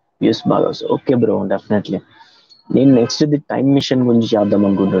వ్యూస్ బాగా వస్తాయి. Okay bro, definitely. నేను నెక్స్ట్ ది టైం మిషన్ గురించి చేద్దాం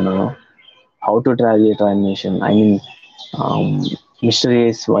అనుకుంటున్నాను. How to travel A time machine, I mean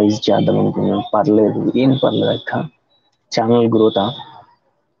mysteries wise చేద్దాం అనుకున్నాను. పర్లేదు, ఏం పర్లేదు అక్క. Channel గ్రోతా?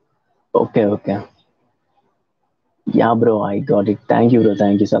 Okay okay, yeah bro, I got it. Thank you bro,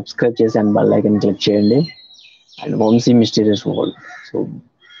 thank you. Subscribe చేసి అండ్ బెల్ ఐకన్ క్లిక్ చేయండి. And Vamsi mysterious world, so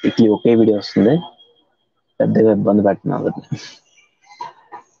weekly okay video వస్తుంది, పెద్దగా ఇబ్బంది పెట్టిన.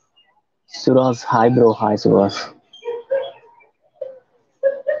 Suraj, hi bro, hi Suraj.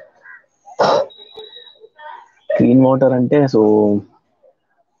 Clean water అంటే సో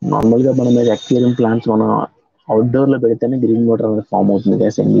నార్మల్గా మనం aquarium plants మనం అవుట్డోర్ లో పెడితేనే గ్రీన్ వాటర్ అనేది ఫామ్ అవుతుంది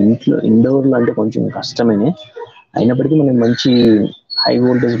కదా. ఇంట్లో ఇండోర్ లో అంటే కొంచెం కష్టమే, అయినప్పటికీ మనం మంచి హై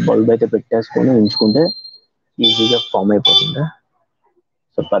వోల్టేజ్ బల్బ్ అయితే పెట్టేసుకొని ఉంచుకుంటే ఈజీగా ఫామ్ అయిపోతుంది.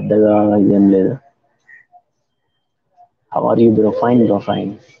 సో పెద్దగా ఇదేం లేదు. How are you bro? Fine bro,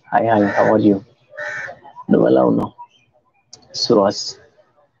 fine. Hi hi, how are you? నువ్వు ఎలా ఉన్నావు సుహాస్?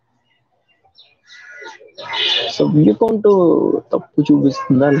 సో వ్యూ కౌంట్ తప్పు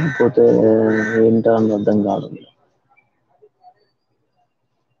చూపిస్తుందా లేకపోతే ఏంటో అని అర్థం కాదు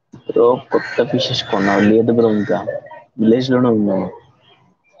బ్రో. కొత్త ఫిషెస్ కొన్నావు? లేదు బ్రో, ఇంకా విలేజ్ లోనే ఉన్నాను.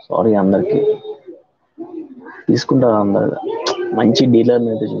 సారీ అందరికి, తీసుకుంటారు అందరు, మంచి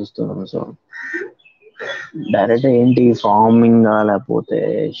డీలర్ని అయితే చూస్తున్నాను. సో డైరెక్ట్ ఏంటి ఫార్మింగ్ లేకపోతే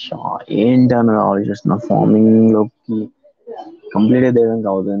ఏంటి అని ఆలోచిస్తున్నా. ఫార్మింగ్ లోకి కంప్లీట్ అయితే ఏం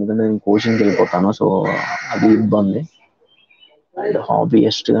కావద్దు, ఎందుకంటే నేను కోచింగ్కి వెళ్ళిపోతాను. సో అది ఇబ్బంది. అండ్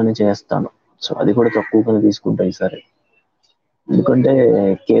హాబీయెస్ట్ గానే చేస్తాను, సో అది కూడా తక్కువగానే తీసుకుంటా ఈసారి. ఎందుకంటే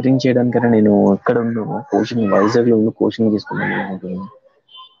కేరింగ్ చేయడానికైనా నేను ఎక్కడ ఉన్నాను, కోచింగ్ వైజాగ్ లో ఉండి కోచింగ్ తీసుకున్నాను అనుకుంటున్నాను.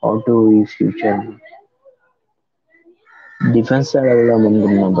 హౌ టు ఈ ఫ్యూచర్ డిఫెన్స్ సైడ్ వెళ్దాం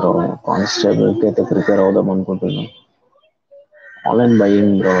అనుకుంటున్నాం బ్రో. కానిస్టేబుల్ కి అయితే ప్రిపేర్ అవుదాం అనుకుంటున్నాం. ఆన్లైన్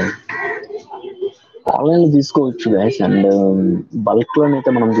బయింగ్ బ్రో, ఆన్లైన్ లో తీసుకోవచ్చు గైస్. అండ్ బల్క్ లోనైతే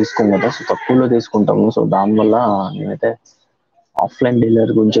మనం తీసుకోం కదా, సో తక్కువలో తీసుకుంటాము. సో దానివల్ల నేనైతే ఆఫ్లైన్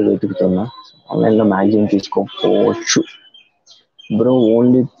డీలర్ గురించి వెతుకుతున్నా. ఆన్లైన్ లో మ్యాక్సిమం తీసుకోవచ్చు bro.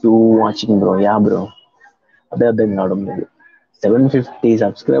 Only 2 watching bro. Yeah bro, అదే అర్థం కావడం లేదు. 750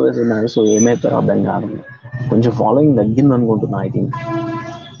 సబ్స్క్రైబర్స్ ఉన్నారు, సో ఏమైపోయారో అర్థం కావడం లేదు. కొంచెం ఫాలోయింగ్ తగ్గింది అనుకుంటున్నా ఐ థింక్.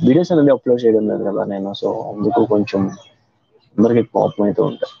 వీడియోస్ అనేది అప్లోడ్ చేయడం లేదు కదా నేను, సో అందుకు కొంచెం అందరికి కోపం అయితే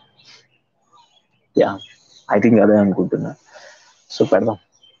ఉంటాయి. యా, ఐ థింక్ అదే అనుకుంటున్నా. సో పెడదాం,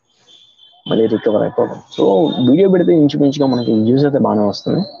 మళ్ళీ రికవర్ అయిపోదాం. సో వీడియో పెడితే ఇంచుమించుగా మనకి వ్యూస్ అయితే బాగానే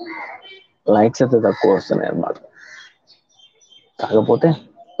వస్తున్నాయి, లైక్స్ అయితే తక్కువ వస్తున్నాయి అన్నమాట. కాకపోతే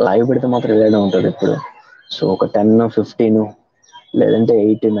లైవ్ పెడితే మాత్రం ఇలానే ఉంటుంది ఇప్పుడు. సో ఒక 10-15 లేదంటే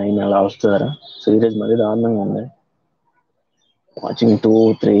 8-9 అలా వస్తుందా. సో ఈరోజు మరీ దారుణంగా ఉంది. వాచింగ్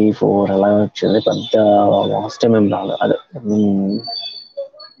 2-3-4 అలా వచ్చింది, పెద్ద లాస్ట్ టైం ఏం రాలేదు. అదే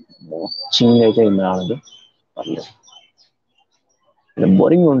వాచింగ్ అయితే ఏం రాలేదు, పర్లేదు.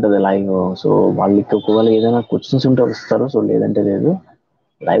 బోరింగ్ ఉంటుంది లైవ్. సో వాళ్ళకి ఒకవేళ ఏదైనా క్వశ్చన్స్ ఉంటే వస్తారు, సో లేదంటే లేదు.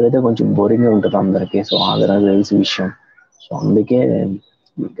 లైవ్ అయితే కొంచెం బోరింగ్గా ఉంటుంది అందరికీ, సో ఆదరణ తెలిసి విషయం. సో అందుకే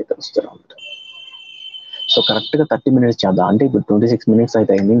మీకు తెలుస్తారు అంట. సో కరెక్ట్గా 30 minutes చేద్దాం, అంటే ఇప్పుడు 26 minutes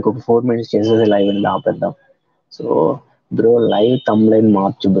అయితే అయింది, ఇంకొక 4 minutes చేసేది లైవ్ అనేది ఆపేద్దాం. So bro live తమ్లైన్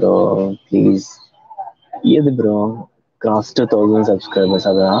March bro please. ఏది బ్రో క్రాస్ టు 1000 సబ్స్క్రైబర్స్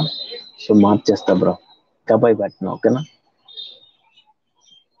అదా? సో మార్చేస్తా బ్రో, కబాయి పెట్టినా ఓకేనా.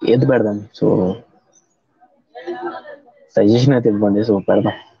 ఏది పెడదాం? సో సజెషన్ అయితే ఇవ్వండి, సో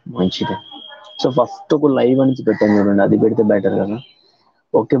పెడదాం మంచిది. సో ఫస్ట్ ఒక లైవ్ నుంచి పెట్టాను చూడండి, అది పెడితే బెటర్ కదా.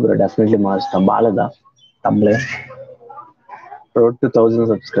 Okay bro, definitely మారుస్తాం. బాగాలేదా తమ్లే? Road to 1000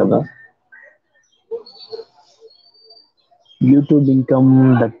 subscriber. YouTube income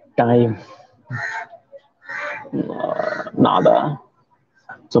that time నాదా.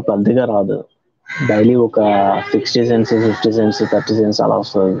 సో పెద్దగా రాదు, డైలీ ఒక 60 cents 50 cents 30 cents అలా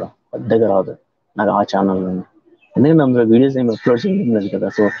వస్తుంది బ్రో, పెద్దగా రాదు నాకు ఆ ఛానల్ నుండి. ఎందుకంటే అందులో వీడియోస్ ఏమి అప్లోడ్ చేయడం లేదు కదా.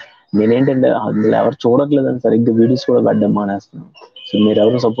 సో నేనేంటంటే అందులో ఎవరు చూడట్లేదని సరిగ్గా వీడియోస్ కూడా పెట్టడం మానేస్తున్నాను. సో మీరు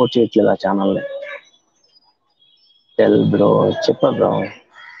ఎవరు సపోర్ట్ చేయట్లేదు ఆ ఛానల్ని. టెల్ బ్రో, చెప్పా bro.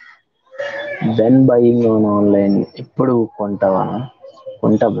 When buying on online, ఎప్పుడు కొంటావా?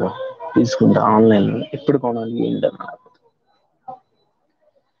 కొంటా బ్రో, తీసుకుంటా ఆన్లైన్. ఎప్పుడు కొనాలి ఏంటన్నా?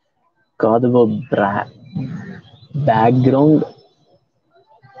 కాదు బ్రో, బ్యాక్గ్రౌండ్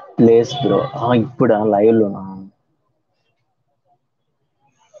ప్లేస్ బ్రో. ఇప్పుడు లైవ్లోనా?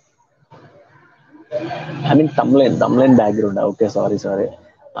 I mean తమ్లైన్ background. Okay sorry.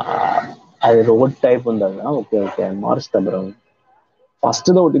 అది రోడ్ టైప్ ఉంది కదా. Okay మారుస్తా bro. ఫస్ట్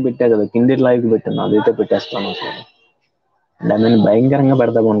ఒకటి పెట్టా కదా, కింది లైవ్ పెట్టాను, అదైతే పెట్టేస్తాను అసలు. అంటే నేను భయంకరంగా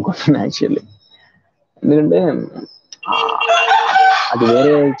పెడతాను అనుకుంటున్నాను యాక్చువల్లీ. ఎందుకంటే ఆ, అది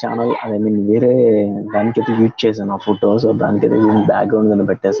వేరే ఛానల్, ఐ మీన్ వేరే దానికైతే యూజ్ చేశాను ఆ ఫొటోస్, దానికైతే బ్యాక్గ్రౌండ్ కింద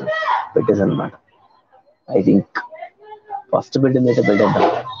పెట్టేశాను అనమాట. ఐ థింక్ ఫస్ట్ పెట్టింది అయితే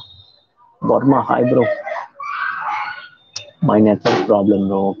పెట్టేద్దాం. Varma hi bro, my network problem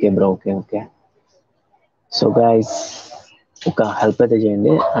bro. Okay bro, okay. So guys ఒక హెల్ప్ అయితే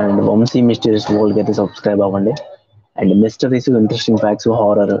చేయండి, అండ్ వంశీ మిస్టరీస్ వరల్డ్కి అయితే సబ్స్క్రైబ్ అవ్వండి. And mysteries, interesting facts,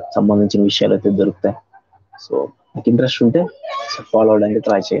 horror సంబంధించిన విషయాలు అయితే దొరుకుతాయి. సో మీకు ఇంట్రెస్ట్ ఉంటే ఫాలో అవడానికి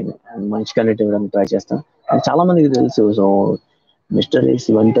ట్రై చేయండి, అండ్ మంచి కంటెంట్ ఇవ్వడానికి ట్రై చేస్తాను. అండ్ చాలా మందికి తెలుసు, సో మిస్టరీస్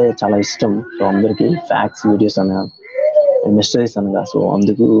ఇవంటే చాలా ఇష్టం. సో అందరికి ఫ్యాక్ట్స్ వీడియోస్ అనగా మిస్టరీస్ అనగా, సో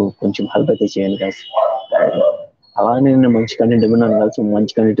అందుకు కొంచెం హెల్ప్ అయితే చేయండి గైస్. అలానే నేను మంచి కంటెంట్ ఇవ్వడానికి కలిసి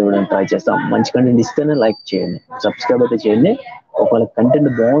మంచి కంటెంట్ ఇవ్వడానికి ట్రై చేస్తాం. మంచి కంటెంట్ ఇస్తేనే లైక్ చేయండి, సబ్స్క్రైబ్ అయితే చేయండి. ఒకవేళ కంటెంట్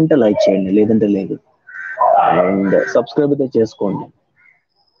బాగుంటే లైక్ చేయండి, లేదంటే లేదు. అండ్ సబ్స్క్రైబ్ అయితే చేసుకోండి.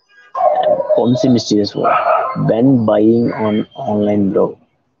 Vamsi mysterious when buying on online bro.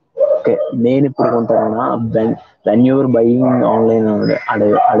 Okay, నేను ఎప్పుడు కొంటానా? వెన్ యూర్ బయింగ్ ఆన్లైన్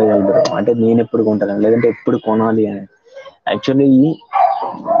అడగాలి బ్రో. అంటే నేను ఎప్పుడు కొంటాను, లేదంటే ఎప్పుడు కొనాలి అని. యాక్చువల్లీ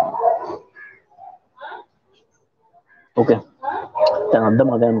ఓకే, దాని అర్థం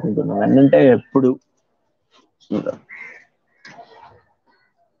అదే అనుకుంటున్నాను. వెన్నంటే ఎప్పుడు.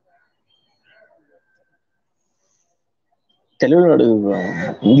 తెలుగులో అడుగు బ్రో,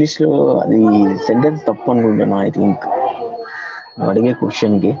 ఇంగ్లీష్లో అది సెంటెన్స్ తప్పు అనుకుంటున్నా ఐ థింక్ అడిగే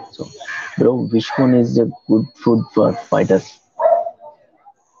క్వశ్చన్కి. So bro, which one is the good food for fighters?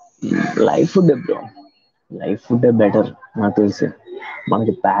 Live food bro, live food better నాకు తెలిసి.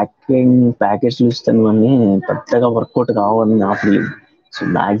 మనకి ప్యాకెట్స్ ఇస్తున్నవన్నీ పెద్దగా వర్కౌట్ కావాలని నా ఫీలింగ్. సో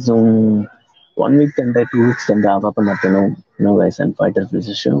మ్యాక్సిమం 1 week అంటే 2 weeks అంటే ఆ తర్వాత మధ్యలో no guys. And fighter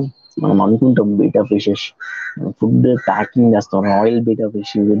fishes మనం అనుకుంటాం బీటా ఫిషెస్, ఫుడ్ ప్యాకింగ్ చేస్తాం, ఆయిల్ బీటా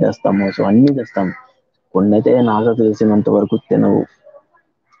ఫిష్ ఇవి తెస్తాము, సో అన్నీ తెస్తాం. కొన్ని అయితే నాకు తెలిసినంత వరకు తినవు,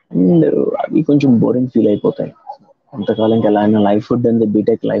 అండ్ అవి కొంచెం బోరింగ్ ఫీల్ అయిపోతాయి. కొంతకాలంకి ఎలా అయినా లైవ్ ఫుడ్ అంటే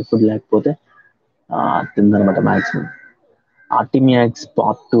బీటెక్ లైవ్ ఫుడ్ లేకపోతే తిందనమాట మ్యాక్సిమం. ఆర్టిమియాక్స్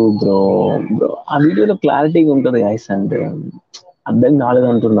పార్ట్ 2 బ్రో ఆ వీడియోలో క్లారిటీగా ఉంటుంది గైస్. అండ్ అర్థం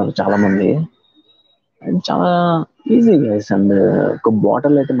కాలేదంటున్నారు చాలా మంది. అండ్ చాలా ఈజీ గైస్. అండ్ ఒక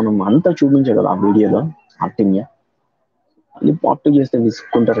బాటిల్ అయితే మనం అంతా చూపించగలం ఆ వీడియోలో. ఆర్టిమియా ఇది పార్ట్ 2 చేస్తే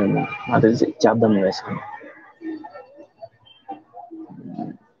విసుక్కుంటారేమో నాకు తెలిసి చేద్దాం వేసుకుని.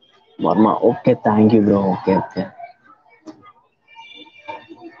 Varma okay, thank you bro. Okay okay,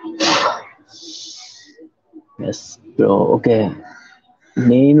 yes bro. Okay,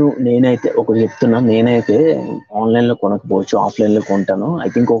 నేనైతే ఒకటి చెప్తున్నా, నేనైతే ఆన్లైన్లో కొనకపోవచ్చు, ఆఫ్లైన్లో కొంటాను. ఐ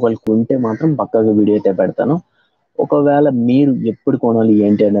థింక్ ఒకవేళ కొంటే మాత్రం పక్కాగా వీడియో అయితే పెడతాను. ఒకవేళ మీరు ఎప్పుడు కొనాలి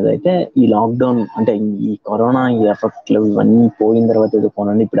ఏంటి అనేది అయితే ఈ లాక్డౌన్ అంటే ఈ కరోనా ఈ ఎఫెక్ట్లు ఇవన్నీ పోయిన తర్వాత ఏదో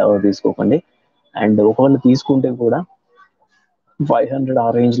కొనండి, ఇప్పుడు ఎవరు తీసుకోకండి. అండ్ ఒకవేళ తీసుకుంటే కూడా 500 ఆ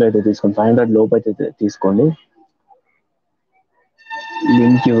రేంజ్ లో అయితే తీసుకోండి, 500 లోపు అయితే తీసుకోండి.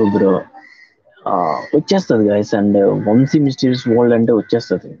 లింక్ ఇవ్వు బ్రో. వచ్చేస్తుంది guys. And Vamsi mysterious world అంటే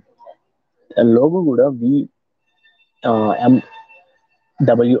వచ్చేస్తుంది. లోగో కూడా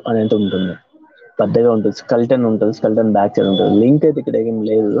MW అనేది ఉంటుంది, పెద్దగా ఉంటుంది. స్కల్టన్ ఉంటుంది, స్కల్టన్ బ్యాక్ సైడ్ ఉంటుంది. లింక్ అయితే ఇక్కడ ఏం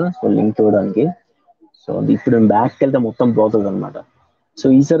లేదు, సో లింక్ ఇవ్వడానికి. సో ఇప్పుడు బ్యాక్ వెళ్తే మొత్తం పోతుంది అనమాట. సో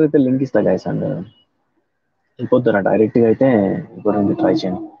ఈసారి అయితే లింక్ ఇస్తా గైస్. అండ్ వెళ్ళిపోతారా డైరెక్ట్ గా అయితే ఇంకోటి ట్రై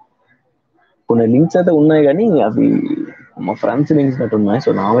చేయండి. కొన్ని లింక్స్ అయితే ఉన్నాయి కానీ అవి మా ఫ్రెండ్స్ లింక్స్ అయితే ఉన్నాయి,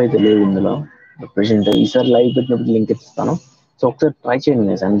 సో నావైతే లేవు ఇందులో ప్రెసెంట్. ఈసారి లైవ్ పెట్టినప్పుడు లింక్ ఇస్తాను, సో ఒకసారి ట్రై చేయండి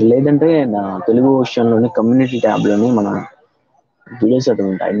గైస్. అండ్ లేదంటే నా తెలుగు ఓషన్లోని కమ్యూనిటీ ట్యాబ్లోని మన వీడియోస్ అయితే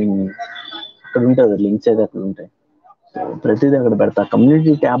ఉంటాయి. ఐ మీన్ అక్కడ ఉంటుంది లింక్స్ అయితే అక్కడ ఉంటాయి. సో ప్రతిదీ అక్కడ పెడతా.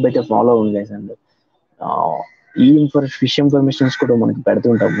 కమ్యూనిటీ ట్యాబ్ అయితే ఫాలో అవ్వండి గైస్. అండ్ ఈ ఫిష్ ఇన్ఫర్మేషన్స్ కూడా మనకి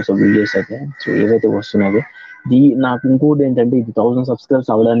పెడుతుంటాము, సో వీడియోస్ అయితే. సో ఏవైతే వస్తున్నాయో నాకు ఇంకోటి ఏంటంటే ఇది 1000 సబ్స్క్రైబర్స్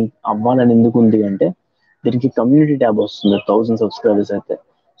అవ్వాలని ఎందుకు ఉంది అంటే దీనికి కమ్యూనిటీ ట్యాబ్ వస్తుంది 1000 సబ్స్క్రైబర్స్ అయితే.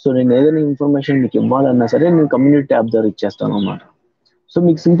 సో నేను ఏదైనా ఇన్ఫర్మేషన్ మీకు ఇవ్వాలన్నా సరే నేను కమ్యూనిటీ ట్యాబ్ ద్వారా ఇచ్చేస్తాను అన్నమాట. సో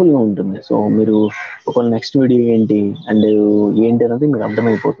మీకు సింపుల్ గా ఉంటుంది. సో మీరు ఒక నెక్స్ట్ వీడియో ఏంటి అండ్ ఏంటి అనేది మీకు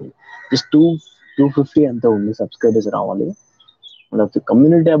అర్థమైపోతుంది. జస్ట్ 250 ఎంత ఉంది సబ్స్క్రైబర్స్ రావాలి.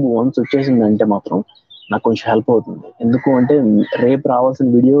 కమ్యూనిటీ ట్యాబ్ వన్స్ వచ్చేసిందంటే మాత్రం నాకు కొంచెం హెల్ప్ అవుతుంది. ఎందుకు అంటే రేపు రావాల్సిన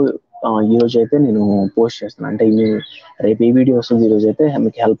వీడియో ఈ రోజు అయితే నేను పోస్ట్ చేస్తాను. అంటే రేపు ఏ వీడియో వస్తుంది ఈ రోజు అయితే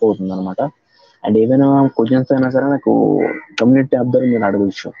మీకు హెల్ప్ అవుతుంది అనమాట. అండ్ ఏవైనా క్వశ్చన్స్ అయినా సరే నాకు కమ్యూనిటీ ట్యాబ్ ద్వారా మీరు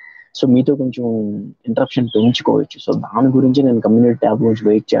అడగచ్చు. సో మీతో కొంచెం ఇంటరాక్షన్ పెంచుకోవచ్చు. సో దాని గురించి నేను కమ్యూనిటీ ట్యాబ్ గురించి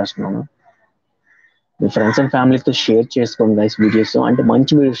వెయిట్ చేస్తున్నాను. మీ ఫ్రెండ్స్ అండ్ ఫ్యామిలీతో షేర్ చేసుకోండి గైస్ వీడియోస్. అంటే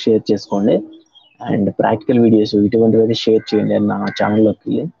మంచి వీడియోస్ షేర్ చేసుకోండి అండ్ ప్రాక్టికల్ వీడియోస్ ఇటువంటివి అయితే షేర్ చేయండి నా ఛానల్లోకి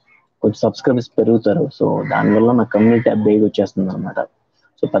వెళ్ళి. కొంచెం సబ్స్క్రైబర్స్ పెరుగుతారు. సో దానివల్ల నా కమ్యూనిటీ ట్యాబ్ బేగ్ వచ్చేస్తుంది అనమాట.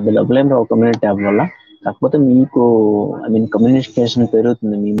 సో పెద్ద డబ్బులు ఏం రావు కమ్యూనిటీ ట్యాబ్ వల్ల, కాకపోతే మీకు ఐ మీన్ కమ్యూనికేషన్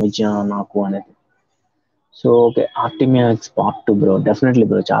పెరుగుతుంది మీ మధ్య నాకు అనేది. So okay, ఆర్టిమియాక్స్ part 2 bro, definitely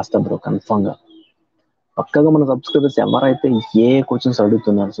bro చేస్తా బ్రో, కన్ఫర్మ్ గా. పక్కగా మన సబ్స్క్రైబర్స్ ఎవరైతే ఏ క్వశ్చన్స్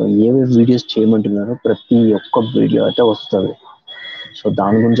అడుగుతున్నారు, సో ఏవే వీడియోస్ చేయమంటున్నారో ప్రతి ఒక్క వీడియో అయితే వస్తుంది. సో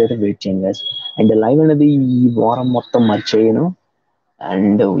దాని గురించి అయితే వెయిట్ చేయండి గైస్. అండ్ లైవ్ అనేది ఈ వారం మొత్తం మరి చేయను.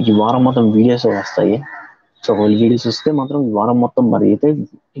 అండ్ ఈ వారం మొత్తం వీడియోస్ వస్తాయి. సో ఒకవేళ వీడియోస్ వస్తే మాత్రం ఈ వారం మొత్తం మరి అయితే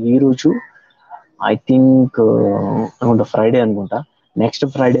ఈ రోజు ఐ థింక్ అనుకుంటా ఫ్రైడే అనుకుంటా, నెక్స్ట్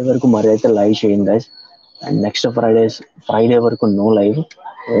ఫ్రైడే వరకు మరి అయితే లైవ్ చేయండి గైస్. అండ్ నెక్స్ట్ ఫ్రైడే వరకు నో లైవ్,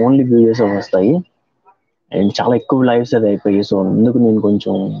 ఓన్లీ వీడియోస్ వస్తాయి. అండ్ చాలా ఎక్కువ లైవ్స్ అది అయిపోయాయి. సో అందుకు నేను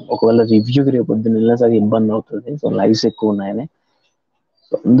కొంచెం ఒకవేళ రివ్యూకి రేపు పొద్దున్న వెళ్ళినా సరే ఇబ్బంది అవుతుంది. సో లైవ్స్ ఎక్కువ ఉన్నాయని,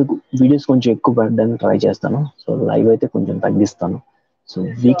 సో అందుకు వీడియోస్ కొంచెం ఎక్కువ పెట్టడానికి ట్రై చేస్తాను. సో లైవ్ అయితే కొంచెం తగ్గిస్తాను. సో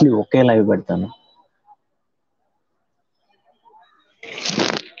వీక్లీ ఒకే లైవ్ పెడతాను.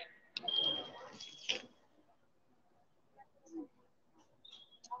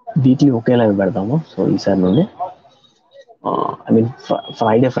 వీక్లీ ఒకే లైవ్ పెడతాము. సో ఈసారి నుండి ఐ మీన్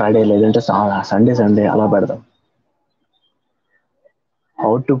ఫ్రైడే లేదంటే సండే అలా పెడతాం.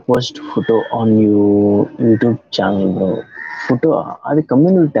 How to post photo on YouTube channel bro? Photo అది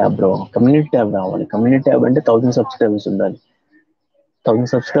community tab bro, community tab రావాలి. కమ్యూనిటీ ట్యాబ్ అంటే 1000 సబ్స్క్రైబర్స్ ఉండాలి. 1000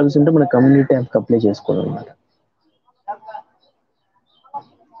 సబ్స్క్రైబర్స్ ఉంటే మన కమ్యూనిటీ ట్యాబ్కి అప్లై చేసుకోవాలన్నమాట.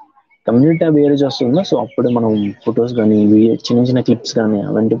 కమ్యూనిటీ ట్యాబ్ ఏ రోజు వస్తుందో సో అప్పుడు మనం ఫొటోస్ కానీ చిన్న చిన్న క్లిప్స్ కానీ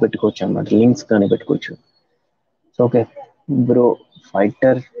అవన్నీ పెట్టుకోవచ్చు అనమాట, లింక్స్ కానీ పెట్టుకోవచ్చు. సో ఓకే బ్రో,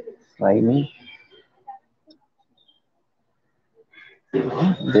 ఫైటర్ ఫ్రైని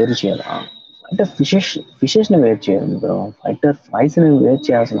వేరు చేయాలి అంటే ఫిషెస్ ని వేరు చేయాలి బ్రో. ఫైటర్ ఫ్రైస్ ని వేరు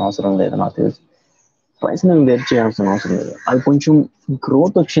చేయాల్సిన అవసరం లేదు నాకు తెలిసి. ఫ్రైస్ ని వేరు చేయాల్సిన అవసరం లేదు, అది కొంచెం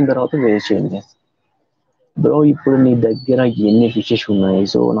గ్రోత్ వచ్చిన తర్వాత వేరు చేయండి బ్రో. ఇప్పుడు నీ దగ్గర ఎన్ని ఫిషెస్ ఉన్నాయి?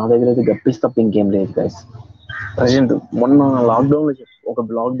 సో నా దగ్గర అయితే గప్పిస్ తప్ప ఇంకేం లేదు గైస్ ప్రజెంట్. మొన్న లాక్డౌన్ లో ఒక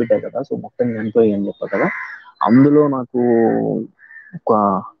బ్లాగ్ పెట్టా కదా, సో మొత్తం చనిపోయి అని చెప్పా కదా, అందులో నాకు ఒక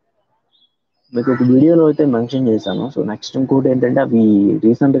మీకు ఒక వీడియోలో అయితే మెన్షన్ చేశాను. సో నెక్స్ట్ ఇంకోటి ఏంటంటే అవి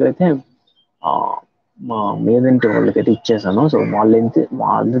రీసెంట్ గా అయితే ఆ, మా మేదంటి వాళ్ళకైతే ఇచ్చేసాను. సో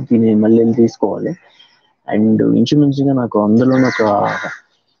వాళ్ళు దీన్ని మళ్ళీ వెళ్ళి తీసుకోవాలి. అండ్ ఇంచుమించుగా నాకు అందులో ఒక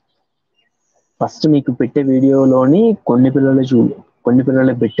ఫస్ట్ మీకు పెట్టే వీడియోలోని కొన్ని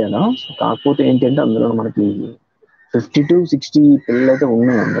పిల్లలే పెట్టాను. కాకపోతే ఏంటంటే అందులో మనకి 50 to 60 పిల్లలు అయితే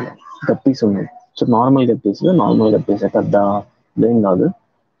ఉన్నాయి, అందులో గప్పీస్ ఉన్నాయి. సో నార్మల్ గప్పీస్ పెద్ద ఏం కాదు.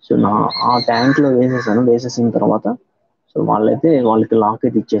 సో ఆ ట్యాంక్ లో వేసేసిన తర్వాత సో వాళ్ళకి లాక్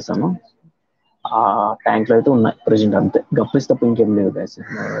అయితే ఇచ్చేసాను. ఆ ట్యాంక్ లో అయితే ఉన్నాయి ప్రెసెంట్, అంతే. గప్పీస్ తప్ప ఇంకేం లేవు గైస్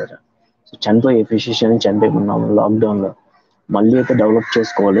నా దగ్గర. సో చనిపోయి ఫిషెస్ అని చనిపోయినాము లాక్డౌన్ లో. మళ్ళీ అయితే డెవలప్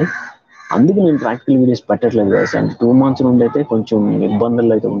చేసుకోవాలి. అందుకే నేను ప్రాక్టికల్ వీడియోస్ పెట్టట్లేదు గైస్. అండ్ 2 months నుండి అయితే కొంచెం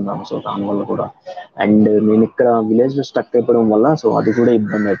ఇబ్బందులు అయితే ఉన్నాను. సో దానివల్ల కూడా, అండ్ నేను ఇక్కడ విలేజ్ లో స్టక్ అయిపోవడం వల్ల సో అది కూడా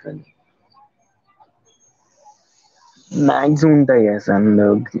ఇబ్బంది అయిపోయింది. మ్యాక్సిమం ఉంటాయి గైస్, అండ్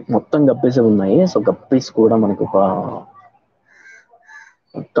మొత్తం గప్పీస్ ఉన్నాయి. సో గప్పీస్ కూడా మనకు ఒక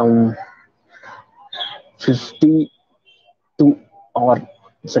మొత్తం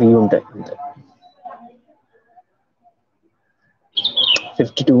 52 ఉంటాయి అంతే.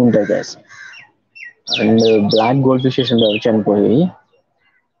 52 ఉంటాయి guys. And black gold fishes ఉంటాయి, చనిపోయి.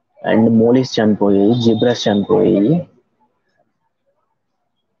 అండ్ మోలీస్ చనిపోయి, జిబ్రాస్ చనిపోయి.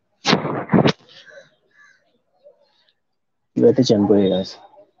 ఇవైతే చనిపోయాయి గైస్.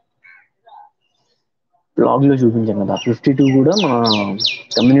 బ్లాగ్ లో చూపించాను కదా, 52 కూడా మా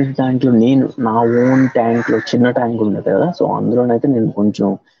కమ్యూనిటీ ట్యాంక్ లో, నేను నా ఓన్ ట్యాంక్ లో చిన్న ట్యాంక్ ఉండదు కదా, సో అందులోనైతే నేను కొంచెం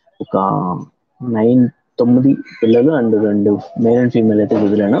ఒక 9 పిల్లలు అండ్ 2 మేల్ అండ్ ఫీమేల్ అయితే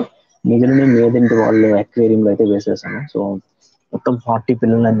వదిలాను. మిగిలిన మేదంటి వాళ్ళు అక్వేరియం లో అయితే వేసేసాను. సో మొత్తం 40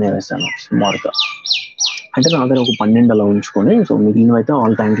 పిల్లలు అయితే వేసాను సుమారుగా. అంటే నా దగ్గర ఒక 12 అలా ఉంచుకొని, సో మిగిలిన అయితే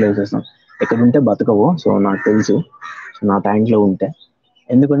ఆల్ ట్యాంక్ లో వేసేసాను. ఎక్కడ ఉంటే బతకవు, సో నాకు తెలుసు. సో నా ట్యాంక్ లో ఉంటే,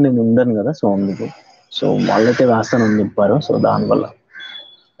 ఎందుకంటే నేను ఉండను కదా, సో అందుకు. సో వాళ్ళైతే వేస్తానని చెప్పారు. సో దానివల్ల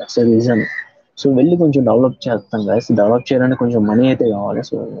దట్స్ ద రీజన్. సో వెళ్ళి కొంచెం డెవలప్ చేస్తాం కదా. డెవలప్ చేయాలంటే కొంచెం మనీ అయితే కావాలి.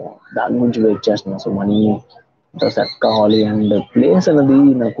 సో దాని గురించి వెయిట్ చేస్తున్నాను. సో మనీ సెట్ కావాలి. అండ్ ప్లేస్ అనేది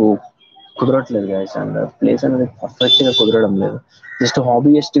నాకు కుదరట్లేదు గైస్. అండ్ ప్లేస్ అనేది పర్ఫెక్ట్ గా కుదరడం లేదు. జస్ట్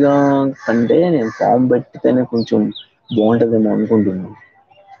హాబీయస్ట్ గా కంటే నేను ఫామ్ పెట్టితేనే కొంచెం బాగుంటుందేమో అనుకుంటున్నాను.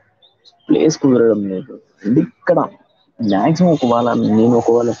 ప్లేస్ కుదరడం లేదు. అండ్ ఇక్కడ మ్యాక్సిమం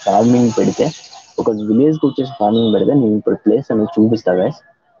ఒకవేళ ఫార్మింగ్ పెడితే, ఒక విలేజ్కి వచ్చేసి ఫార్మింగ్ పెడితే, నేను ఇప్పుడు ప్లేస్ అనేది చూపిస్తా గైస్.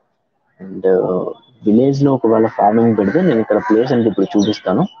 అండ్ విలేజ్ లో ఒకవేళ ఫార్మింగ్ పెడితే నేను ఇక్కడ ప్లేస్ అనేది ఇప్పుడు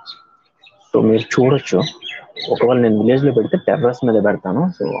చూపిస్తాను. సో మీరు చూడొచ్చు. ఒకవేళ నేను విలేజ్ లో పెడితే టెర్రస్ మీద పెడతాను.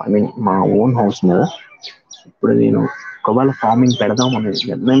 సో ఐ మీన్ మా ఓన్ హౌస్ మీద. ఇప్పుడు నేను ఒకవేళ ఫార్మింగ్ పెడదాం అనేది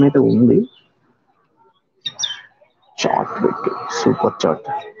నిర్ణయం అయితే ఉంది. చాట్ పెట్టి super chat.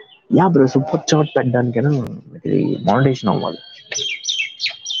 Yeah bro, super chat పెట్టడానికైనా ఇది మానిటైజేషన్ అవ్వాలి.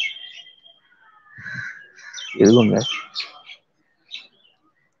 ఎదుగుందా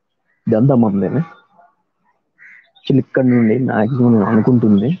ఇదంతా మందేనే. ఇక్కడ నుండి మాక్సిమం నేను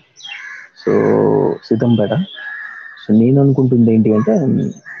అనుకుంటుంది సో సీతంపేట. సో నేను అనుకుంటుంది ఏంటి అంటే,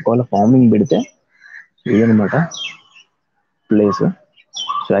 ఒకవేళ ఫార్మింగ్ పెడితే ఇదనమాట ప్లేస్.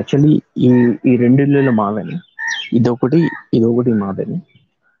 సో యాక్చువల్లీ ఈ ఈ 2 ఇళ్ళలో మావేని, ఇదొకటి మావేని.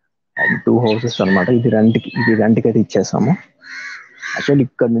 అండ్ 2 houses అనమాట. ఇది రెంట్కి అయితే ఇచ్చేసాము. యాక్చువల్లీ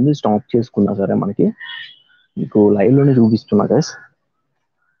ఇక్కడ నుంచి స్టాప్ చేసుకున్నా సరే మనకి, మీకు లైవ్ లోనే చూపిస్తున్నా గైస్.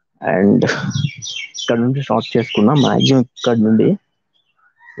 అండ్ ఇక్కడ నుంచి స్టార్ట్ చేసుకున్నా, మాక్సిమం ఇక్కడ నుండి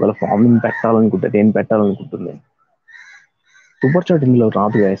వాళ్ళ ఫార్మింగ్ పెట్టాలనుకుంటే, నేను పెట్టాలనుకుంటుంది సూపర్ చాట్ ఇందులో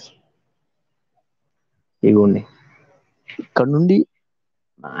రాదు గైస్. ఇగోండి, ఇక్కడ నుండి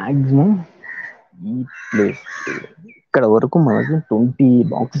మాక్సిమం ఈ ప్లేస్ ఇక్కడ వరకు మనకి 20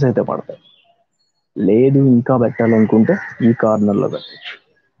 బాక్సెస్ అయితే పడతాయి. లేదు ఇంకా పెట్టాలనుకుంటే ఈ కార్నర్ లో పెట్టచ్చు,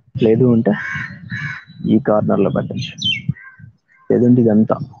 లేదు అంటే ఈ కార్నర్ లో పెట్టచ్చు, లేదంటే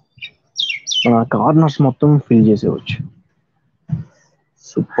ఇదంతా మన కార్నర్స్ మొత్తం ఫిల్ చేసేవచ్చు.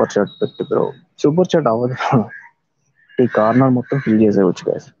 సూపర్ చాట్ పెట్టి బ్రో, సూపర్ చాట్ అవ్వదు. ఈ కార్నర్ మొత్తం ఫిల్ చేసేవచ్చు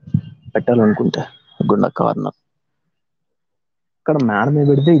గైస్ పెట్టాలనుకుంటే. గుండా కార్నర్ ఇక్కడ మేడ మీద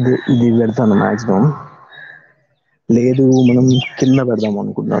పెడితే ఇది పెడతాను మాక్సిమం. లేదు మనం కింద పెడదాం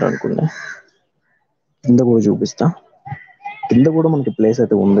అనుకుంటే కింద కూడా చూపిస్తా. కింద కూడా మనకి ప్లేస్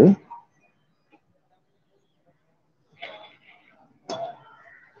అయితే ఉంది.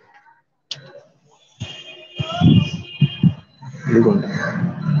 ఇదిగోండి,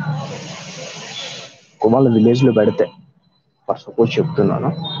 ఒకవేళ విలేజ్ లో పెడితే, ఫర్ సపోజ్ చెప్తున్నాను.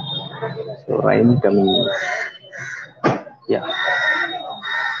 So rain coming, yeah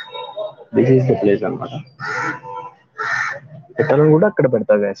this is the place అనమాట. పెట్టాలని కూడా అక్కడ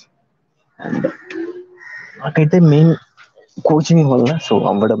పెడతా గైస్. అండ్ నాకైతే మెయిన్ కోచింగ్ వల్ల సో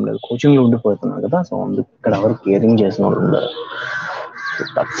అవ్వడం లేదు. కోచింగ్ లో ఉండిపోతున్నాను కదా, సో అందుకు ఇక్కడ ఎవరు కేరింగ్ చేసిన వాళ్ళు ఉండరు. సో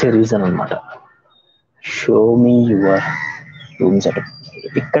దట్స్ ఏ రీజన్ అనమాట. Show me your room setup.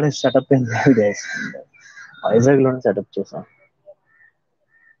 ఇక్కడ సెటప్ ఏం లేదు గైస్, వైజాగ్ లోనే సెటప్ చేసాం.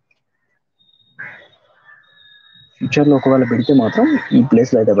 ఫ్యూచర్లో ఒకవేళ పెడితే మాత్రం ఈ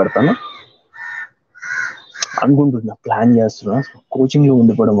ప్లేస్లో అయితే పెడతాను అనుకుంటున్నా, ప్లాన్ చేస్తున్నా. కోచింగ్లో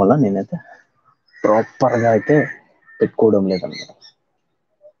ఉండిపోవడం వల్ల నేనైతే ప్రాపర్గా అయితే పెట్టుకోవడం లేదన్నమాట.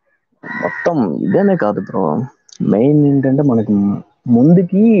 మొత్తం ఇదేనే కాదు బ్రో, మెయిన్ ఏంటంటే మనకి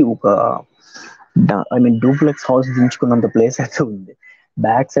ముందుకి ఒక డూప్లెక్స్ హౌస్ దించుకున్నంత ప్లేస్ అయితే ఉంది.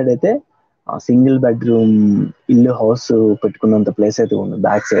 బ్యాక్ సైడ్ అయితే సింగిల్ బెడ్రూమ్ ఇల్లు హౌస్ పెట్టుకున్నంత ప్లేస్ అయితే ఉంది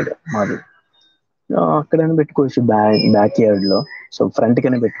బ్యాక్ సైడ్ మాది. అక్కడైనా పెట్టుకోవచ్చు, బ్యాక్ యార్డ్ లో. సో ఫ్రంట్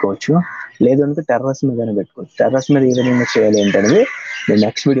కైనా పెట్టుకోవచ్చు, లేదంటే టెర్రస్ మీద పెట్టుకోవచ్చు. టెర్రస్ మీద ఏ విధంగా చేయాలి ఏంటనేది నేను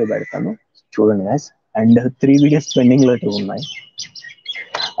నెక్స్ట్ వీడియో పెడతాను, చూడండి guys. అండ్ 3 వీడియోస్ పెండింగ్ లో ఉన్నాయి.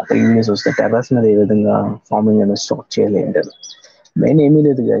 ఆ 3 వీడియోస్ వస్తే టెర్రస్ మీద ఏ విధంగా ఫార్మింగ్ అనేది స్టార్ట్ చేయాలి ఏంటది. మెయిన్ ఏమీ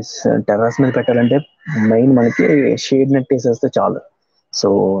లేదు గైస్, టెర్రస్ మీద పెట్టాలంటే మెయిన్ మనకి షేడ్ నెట్ వేసేస్తే చాలు. సో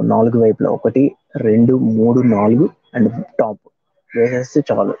 4 వైపులా 1 2 3 4 అండ్ టాప్ వేసేస్తే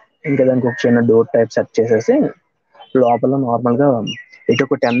చాలు. ఇంకా దానికి ఒక చిన్న డోర్ టైప్ సెట్ చేసేసి లోపల నార్మల్గా ఇటు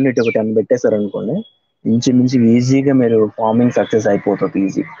ఒక 10 ఇటు ఒక 10 పెట్టేశారు అనుకోండి, ఇంచుమించు ఈజీగా మీరు ఫార్మింగ్ సక్సెస్ అయిపోతుంది.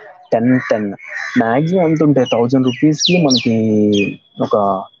 ఈజీ 10 మ్యాక్సిమం ఎంత ఉంటాయి, 1000 రూపీస్కి మనకి ఒక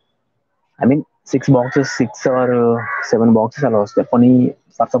సిక్స్ బాక్సెస్, 6 or 7 బాక్సెస్ అలా వస్తాయి. కొన్ని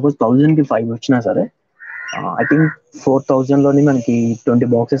ఫర్ సపోజ్ 1000కి 5 వచ్చినా సరే, ఐ థింక్ 4000లోని మనకి 20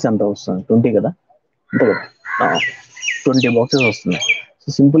 బాక్సెస్ ఎంత వస్తుంది, 20 కదా, అంతే కదా, 20 బాక్సెస్ వస్తుంది.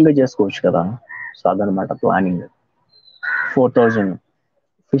 సో సింపుల్గా చేసుకోవచ్చు కదా. సో అదనమాట ప్లానింగ్. 4000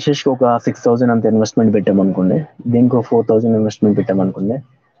 ఫిషెస్కి ఒక 6000 అంత ఇన్వెస్ట్మెంట్ పెట్టామనుకోండి, దీనికి ఒక 4000 ఇన్వెస్ట్మెంట్ పెట్టామనుకోండి,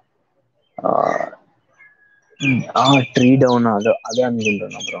 ట్రీ డౌన్ అదే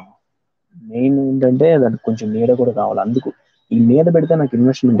అనుకుంటున్నా బ్రో. మెయిన్ ఏంటంటే దానికి కొంచెం నీడ కూడా కావాలి. అందుకు ఈ మీద పెడితే నాకు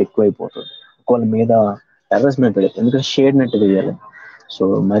ఇన్వెస్ట్మెంట్ ఎక్కువ అయిపోతుంది. ఒకవేళ మీద టెర్రస్ మీద పెడితే, ఎందుకంటే షేడ్ నెట్ వేయాలి. సో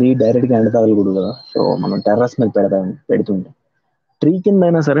మరీ డైరెక్ట్గా ఎండ తగలకూడదు కదా. సో మనం టెర్రస్ మీద పెడుతుంటే ట్రీ కింద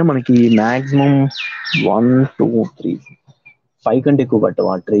అయినా సరే మనకి మ్యాక్సిమం 1 2 3 5 కంటే ఎక్కువ పట్టవు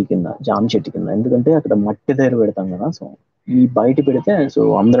ఆ ట్రీ కింద, జామ చెట్టు కింద. ఎందుకంటే అక్కడ మట్టి దగ్గర పెడతాం కదా. సో ఈ బయట పెడితే సో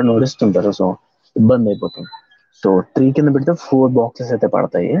అందరూ నడుస్తుంటారు, సో ఇబ్బంది అయిపోతుంది. సో ట్రీ కింద పెడితే 4 బాక్సెస్ అయితే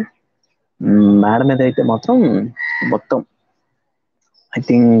పడతాయి. మేడ మీద అయితే మాత్రం మొత్తం ఐ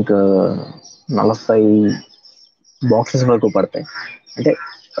థింక్ 40 బాక్సెస్ వరకు పడతాయి. అంటే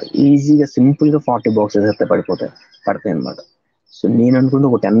ఈజీగా సింపుల్గా 40 బాక్సెస్ అయితే పడతాయి అనమాట. సో నేను అనుకుంటే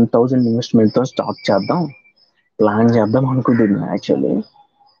ఒక 10,000 ఇన్వెస్ట్మెంట్తో స్టార్ట్ చేద్దాం, ప్లాన్ చేద్దాం అనుకుంటున్నాను. యాక్చువల్లీ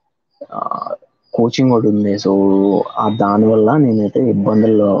కోచింగ్ ఒకటి ఉంది, సో దానివల్ల నేనైతే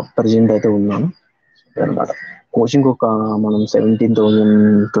ఇబ్బందుల్లో ప్రజెంట్ అయితే ఉన్నాను అనమాట. కోచింగ్ ఒక మనం 17,000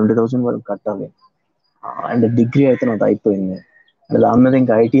 20,000 వరకు కట్టాలి. అండ్ డిగ్రీ అయితే నాది అయిపోయింది. దాని మీద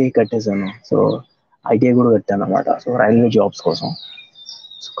ఇంకా ఐటీఐ కట్టేశాను. సో ఐటీఐ కూడా కట్టాను అనమాట, సో రైల్వే జాబ్స్ కోసం.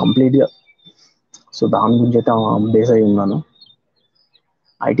 సో కంప్లీట్గా సో దాని గురించి అయితే బేస్ అయి ఉన్నాను.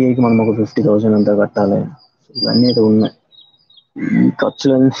 ఐటీఐకి మనం ఒక 50,000 అంతా కట్టాలి. ఇవన్నీ అయితే ఉన్నాయి, ఈ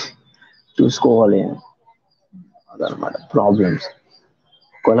ఖర్చులన్నీ చూసుకోవాలి. అదనమాట ప్రాబ్లమ్స్.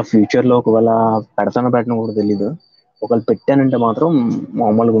 ఒకవేళ ఫ్యూచర్లో పెట్టను కూడా తెలీదు. ఒకవేళ పెట్టానంటే మాత్రం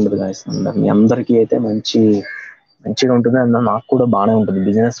మామూలుగా ఉండదు గాయస్. మీ అందరికీ అయితే మంచిగా ఉంటుంది, అండ్ నాకు కూడా బాగానే ఉంటుంది.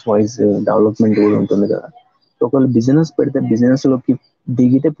 బిజినెస్ వైజ్ డెవలప్మెంట్ కూడా ఉంటుంది కదా. ఒకవేళ బిజినెస్ పెడితే బిజినెస్లోకి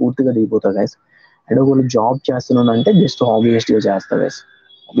దిగితే పూర్తిగా దిగిపోతా గైస్. అండ్ ఒకవేళ జాబ్ చేస్తున్నాను అంటే జస్ట్ హాబీయిస్ట్గా చేస్తా గైస్.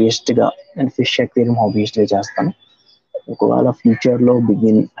 హాబీయిస్ట్గా నేను ఫిష్ అక్వేరియం హాబీయిస్ట్గా చేస్తాను. ఒకవేళ ఫ్యూచర్లో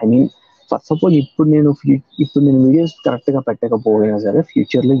ఫస్ట్ సపోజ్ ఇప్పుడు నేను వీడియోస్ కరెక్ట్గా పెట్టకపోయినా సరే,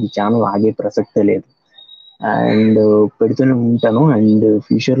 ఫ్యూచర్లో ఈ ఛానల్ ఆగే ప్రసక్తే లేదు. అండ్ పెడుతూనే ఉంటాను, అండ్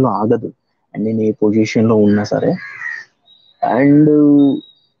ఫ్యూచర్లో ఆగదు. అండ్ నేను ఏ పొజిషన్లో ఉన్నా సరే. అండ్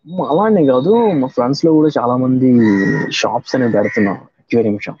అలానే కాదు, మా ఫ్రెండ్స్లో కూడా చాలామంది షాప్స్ అనేవి పెడుతున్నారు,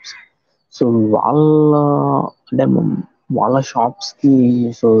 అక్వేరియం షాప్స్. సో అంటే వాళ్ళ షాప్స్కి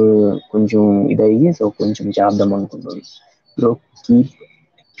సో కొంచెం ఇదయ్యి సో కొంచెం చేద్దాం అనుకుంటున్నాను bro. Keep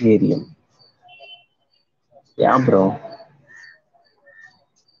aquarium, yeah bro,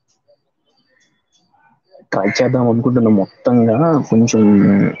 try చేద్దాం అనుకుంటున్నాం. మొత్తంగా కొంచెం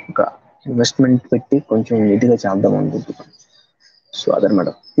ఒక ఇన్వెస్ట్మెంట్ పెట్టి కొంచెం నీట్గా చేద్దాం అనుకుంటున్నాం. సో అదనమాట.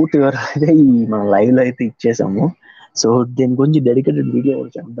 పూర్తిగా అయితే మన లైవ్లో అయితే ఇచ్చేసాము. సో దీని గురించి డెడికేటెడ్ వీడియో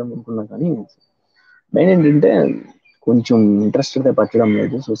చేద్దాం అనుకున్నాం, కానీ మెయిన్ ఏంటంటే కొంచెం ఇంట్రెస్ట్ అయితే పట్టడం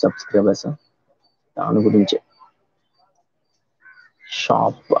లేదు. సో సబ్స్క్రైబర్స్ దాని గురించి.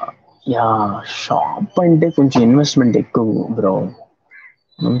 షాప్, యా, షాప్ అంటే కొంచెం ఇన్వెస్ట్మెంట్ ఎక్కువ బ్రో.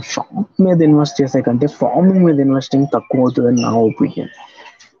 మనం షాప్ మీద ఇన్వెస్ట్ చేసే కంటే ఫార్మింగ్ మీద ఇన్వెస్టింగ్ తక్కువ అవుతుందని నా ఒపీనియన్.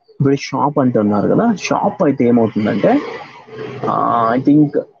 ఇప్పుడు షాప్ అంటున్నారు కదా, షాప్ అయితే ఏమవుతుందంటే ఐ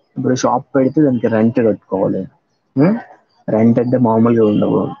థింక్ ఇప్పుడు షాప్ పెడితే దానికి రెంట్ కట్టుకోవాలి. రెంట్ అంటే మామూలుగా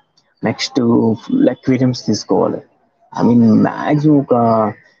ఉండవు. నెక్స్ట్ ఫుల్ అక్వేరియంస్ తీసుకోవాలి. మ్యాక్సిమం ఒక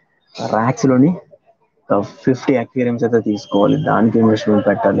ర్యాక్స్లోని 50 అక్వేరియంస్ అయితే తీసుకోవాలి, దానికి ఇన్వెస్ట్మెంట్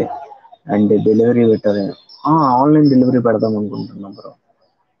పెట్టాలి అండ్ డెలివరీ పెట్టాలి. ఆన్లైన్ డెలివరీ పెడదాం అనుకుంటున్నాం బ్రో.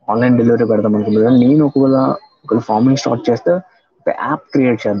 ఆన్లైన్ డెలివరీ పెడదాం అనుకుంటున్నాను. నేను ఒకవేళ ఫార్మింగ్ స్టార్ట్ చేస్తే ఒక యాప్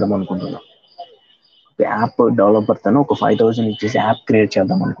క్రియేట్ చేద్దాం అనుకుంటున్నా. యాప్ డెవలపర్ తను ఒక 5,000 ఇచ్చేసి యాప్ క్రియేట్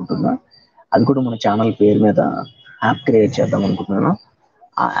చేద్దాం అనుకుంటున్నా. అది కూడా మన ఛానల్ పేరు మీద యాప్ క్రియేట్ చేద్దాం అనుకుంటున్నాను.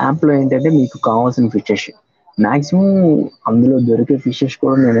 ఆ యాప్లో ఏంటంటే మీకు కావాల్సిన ఫిషెస్ మ్యాక్సిమం అందులో దొరికే ఫిషెస్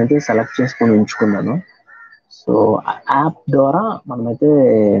కూడా నేనైతే సెలెక్ట్ చేసుకొని ఉంచుకున్నాను. సో ఆ యాప్ ద్వారా మనమైతే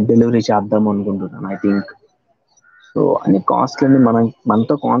డెలివరీ చేద్దాం అనుకుంటున్నాను ఐ థింక్. సో అన్ని కాస్ట్లన్నీ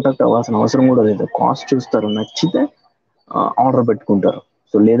మనతో కాంటాక్ట్ అవ్వాల్సిన అవసరం కూడా లేదు. కాస్ట్ చూస్తారు, నచ్చితే ఆర్డర్ పెట్టుకుంటారు.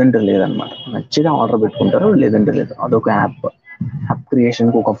 సో లేదంటే లేదనమాట. నచ్చితే ఆర్డర్ పెట్టుకుంటారు, లేదంటే లేదు. అదొక యాప్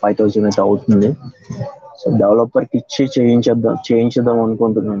క్రియేషన్కి ఒక 5,000 అయితే అవుతుంది. సో డెవలపర్కి ఇచ్చి చేయించేద్దాం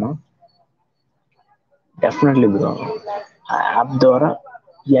అనుకుంటున్నాను. Definitely bro. ఆ యాప్ ద్వారా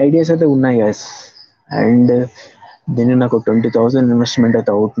ఈ ఐడియాస్ అయితే ఉన్నాయి గైస్. అండ్ దీన్ని నాకు 20,000 ఇన్వెస్ట్మెంట్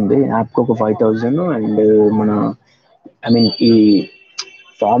అయితే అవుతుంది. యాప్కి ఒక 5,000 అండ్ మన ఐ మీన్ ఈ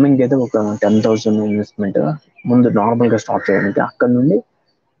ఫార్మింగ్ అయితే ఒక 10,000 ఇన్వెస్ట్మెంట్ ముందు నార్మల్గా స్టార్ట్ చేయడానికి. అక్కడ నుండి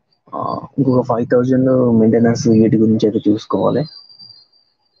ఇంకొక 5,000 మెయింటెనెన్స్ వీటి గురించి అయితే చూసుకోవాలి.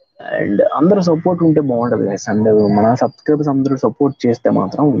 అండ్ అందరూ సపోర్ట్ ఉంటే బాగుంటుంది గైస్. అండ్ మన సబ్స్క్రైబర్స్ అందరూ సపోర్ట్ చేస్తే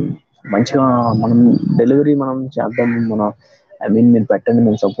మాత్రం మంచిగా మనం డెలివరీ మనం చేద్దాం. ఐ మీన్ మీరు పెట్టండి,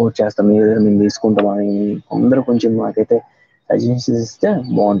 మేము సపోర్ట్ చేస్తాం, మీ దగ్గర మేము తీసుకుంటాం అని అందరూ కొంచెం నాకైతే సజెషన్స్ ఇస్తే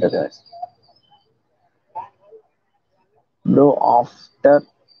బాగుంటుంది guys. Bro after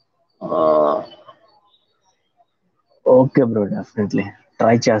okay bro, definitely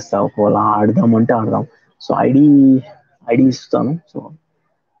try చేస్తా. ఒకవేళ ఆడదామంటే ఆడదాం. సో ఐడి ఇస్తాను. సో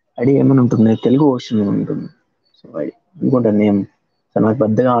ఐడి ఏమైనా ఉంటుంది, తెలుగు ఓషన్ ఉంటుంది. సో ఐడి అనుకుంటా నేమ్. సో నాకు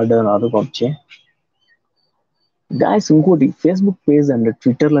పెద్దగా ఆడడం రాదు పబ్జీ గాయస్. ఇంకోటి ఫేస్బుక్ పేజ్ అండ్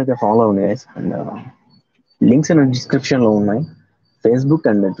ట్విట్టర్లో అయితే ఫాలో అవ్వండి గాయస్. అండ్ లింక్స్ అనే డిస్క్రిప్షన్లో ఉన్నాయి. ఫేస్బుక్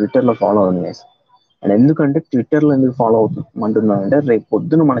అండ్ ట్విట్టర్లో ఫాలో అవ్వండి గైస్. అండ్ ఎందుకంటే ట్విట్టర్లో ఎందుకు ఫాలో అవుతుందంటే రేపు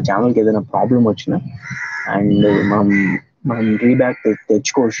పొద్దున మన ఛానల్కి ఏదైనా ప్రాబ్లం వచ్చినా అండ్ మనం రీబ్యాక్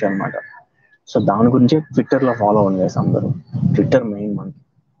తెచ్చుకోవచ్చు అనమాట. సో దాని గురించి ట్విట్టర్లో ఫాలో అవ్వండి గైస్ అందరూ. ట్విట్టర్ మెయిన్ మనకి.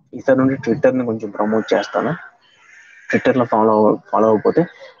 ఈసారి నుండి ట్విట్టర్ని కొంచెం ప్రమోట్ చేస్తాను. ట్విట్టర్లో ఫాలో అవ్వకపోతే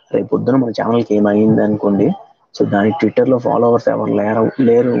రేపు పొద్దున మన ఛానల్కి ఏమైంది అనుకోండి, సో దానికి ట్విట్టర్లో ఫాలోవర్స్ ఎవరు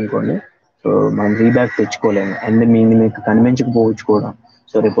లేరు అనుకోండి, సో మనం రీబ్యాక్ తెచ్చుకోలేము. అండ్ మీకు కనిపించకపోవచ్చు కూడా.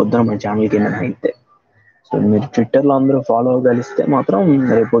 సో రేపు పొద్దున మన ఛానల్కి ఏమైనా అయితే, సో మీరు ట్విట్టర్లో అందరూ ఫాలో అవ్వగలిస్తే మాత్రం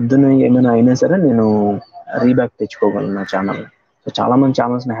రేపు పొద్దున ఏమైనా అయినా సరే నేను రీబ్యాక్ తెచ్చుకోగలను నా ఛానల్. సో చాలా మంది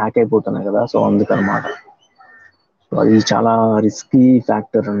ఛానల్స్ని హ్యాక్ అయిపోతున్నాయి కదా, సో అందుకనమాట. సో అది చాలా రిస్కీ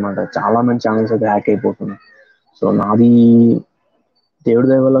ఫ్యాక్టర్ అనమాట. చాలా మంది ఛానల్స్ అయితే హ్యాక్ అయిపోతున్నాయి. సో నాది దేవుడి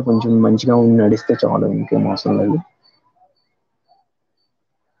దయ వల్ల కొంచెం మంచిగా ఉండి నడిస్తే చాలు, ఇంకేం అవసరం లేదు.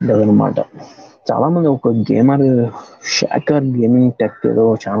 అదనమాట. చాలా మంది ఒక గేమర్ షాకర్ గేమింగ్ టెక్ ఏదో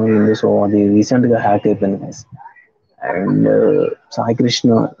ఛానల్ ఉంది. సో అది రీసెంట్ గా హ్యాక్ అయిపోయింది గైస్. అండ్ సాయి కృష్ణ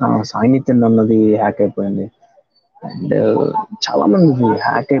సాయి నితిన్ అన్నది హ్యాక్ అయిపోయింది. అండ్ చాలా మంది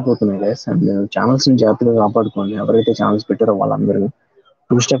హ్యాక్ అయిపోతున్నాయి గైస్. అండ్ ఛానల్స్ ని జాగ్రత్తగా కాపాడుకోండి. ఎవరైతే ఛానల్స్ పెట్టారో వాళ్ళందరూ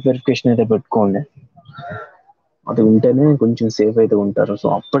 2 స్టెప్ వెరిఫికేషన్ అయితే పెట్టుకోండి. అది ఉంటేనే కొంచెం సేఫ్ అయితే ఉంటారు. సో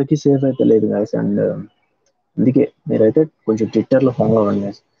అప్పటికి సేఫ్ అయితే లేదు గైస్. అండ్ అందుకే మీరైతే కొంచెం ట్విట్టర్లో ఫాలో అవ్వండి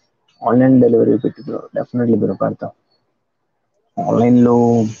గైస్. ఆన్లైన్ డెలివరీ పెట్టి డెఫినెట్లీ మీరు ఆన్లైన్లో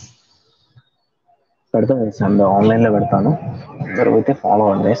పెడతాను గైస్. అండ్ ఆన్లైన్లో పెడతాను. అందరూ అయితే ఫాలో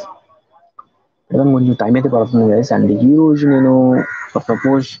అవ్వండి గైస్. కొంచెం టైం అయితే పడుతుంది గైస్. అండ్ ఈ రోజు నేను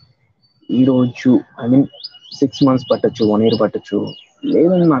సపోజ్ ఈ రోజు ఐ మీన్ 6 months పట్టచ్చు, 1 year పట్టచ్చు.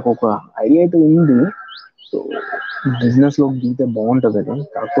 లేదని నాకు ఒక ఐడియా అయితే ఉంది. సో బిజినెస్ లో దిగితే బాగుంటుంది అది.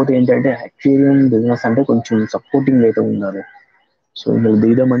 కాకపోతే ఏంటంటే అక్వేరియం బిజినెస్ అంటే కొంచెం సపోర్టింగ్ అయితే ఉండాలి. సో ఇందులో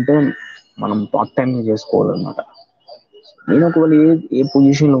దిగదామంటే మనం పార్ట్ టైం చేసుకోవాలన్నమాట. నేను ఒకవేళ ఏ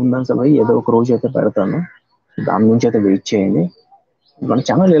పొజిషన్ లో ఉన్నాను సరే ఏదో ఒక రోజు అయితే పెడతాను. దాని గురించి అయితే వెయిట్ చేయండి. మన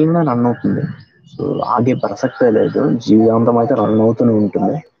ఛానల్ ఎలా రన్ అవుతుంది. సో ఆగే ప్రసక్తే లేదు, జీవితాంతం అయితే రన్ అవుతూనే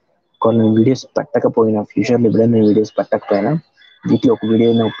ఉంటుంది. కొన్ని వీడియోస్ పెట్టకపోయినా, ఫ్యూచర్లో ఎప్పుడైనా వీడియోస్ పెట్టకపోయినా వీక్లీ ఒక వీడియో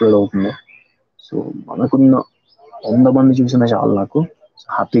అప్లోడ్ అవుతుంది. సో మనకున్న 100 మంది చూసినా చాలు, నాకు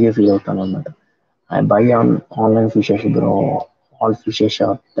హ్యాపీగా ఫీల్ అవుతాను అనమాట. I buy online fishes bro. All fishes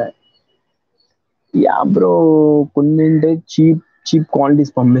yeah bro. కొన్ని అంటే చీప్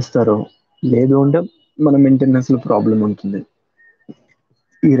క్వాలిటీస్ పంపిస్తారు. లేదు అంటే మన మెయింటెనెన్స్ లో ప్రాబ్లం ఉంటుంది.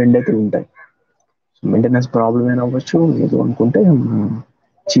 ఈ రెండైతే ఉంటాయి. మెయింటెనెన్స్ ప్రాబ్లం అయినా అవ్వచ్చు, లేదు అనుకుంటే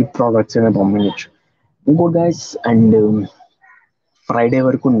చీప్ ప్రోడక్ట్స్ అయినా పంపించచ్చు. ఇంకోటి గైస్, అండ్ ఫ్రైడే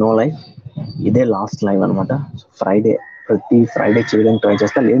వరకు నో లైవ్. ఇదే లాస్ట్ లైవ్ అనమాట. ప్రతి ఫ్రైడే చేయడానికి ట్రై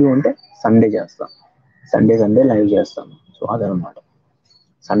చేస్తా. లేదు అంటే సండే చేస్తా. సండే లైవ్ చేస్తాను. సో అదనమాట.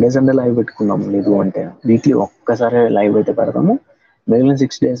 సండే లైవ్ పెట్టుకున్నాం, లేదు అంటే వీక్లీ ఒక్కసారి లైవ్ అయితే పెడతాము. మిగిలిన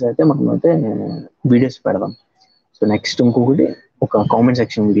 6 days అయితే మనం అయితే వీడియోస్ పెడదాం. సో నెక్స్ట్ ఇంకొకటి ఒక కామెంట్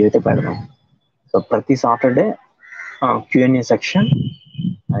సెక్షన్ వీడియో అయితే పెడదాం. సో ప్రతి సాటర్డే Q&A సెక్షన్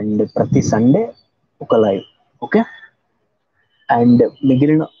అండ్ ప్రతి సండే ఒక లైవ్. ఓకే, అండ్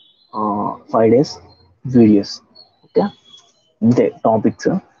మిగిలిన 5 days వీడియోస్. ఓకే, అంతే టాపిక్స్.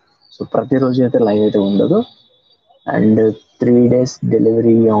 సో ప్రతిరోజు అయితే లైవ్ అయితే ఉండదు. And 3 days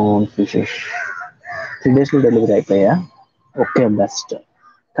delivery on fishes. 3 daysలో delivery అయిపోయా. Okay, best.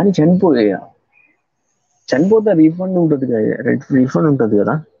 కానీ చనిపోతే రీఫండ్ ఉంటుంది కదా, రీఫండ్ ఉంటుంది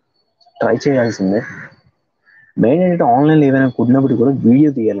కదా, ట్రై చేయాల్సిందే. మెయిన్ ఏంటంటే ఆన్లైన్లో ఏదైనా కుట్టినప్పుడు కూడా వీడియో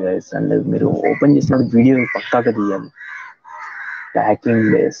తీయాలి గైస్. అండ్ మీరు ఓపెన్ చేసినప్పుడు వీడియో పక్కాగా తీయాలి. Packing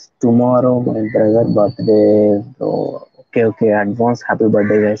days tomorrow my brother birthday. Okay okay, advance happy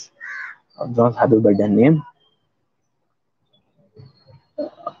birthday guys. Advance happy birthday name,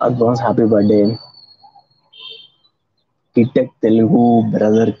 advance happy birthday కిటెక్ Telugu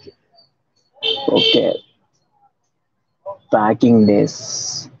brother కి. Okay, packing days.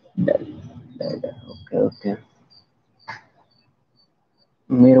 Okay okay,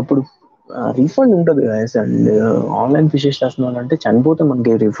 మీరు ఇప్పుడు రీఫండ్ ఉంటుంది guys. And online fishes చేస్తున్నారంటే చనిపోతే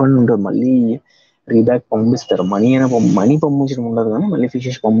మనకి refund ఉంటుంది, మళ్ళీ రీబ్యాక్ పంపిస్తారు. మనీ పంపించడం ఉండదు కానీ మళ్ళీ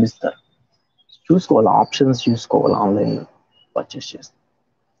ఫిషెస్ పంపిస్తారు. చూసుకోవాలి, ఆప్షన్స్ చూసుకోవాలి ఆన్లైన్లో పర్చేస్ చేస్తే.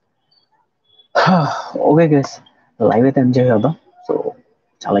 ఓకే గైస్, లైవ్ అయితే ఎంజాయ్ చేద్దాం. సో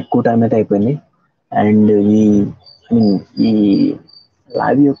చాలా ఎక్కువ టైం అయితే అయిపోయింది. అండ్ ఐ మీన్ ఈ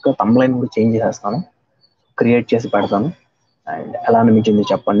లైవ్ యొక్క తమ్లైన్ కూడా చేంజ్ చేసేస్తాను, క్రియేట్ చేసి పెడతాను. అండ్ ఎలా అనిపించింది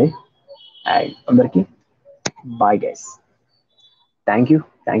చెప్పండి. అండ్ అందరికీ bye guys. Thank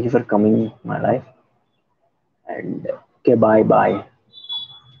you for coming my life. And okay, bye bye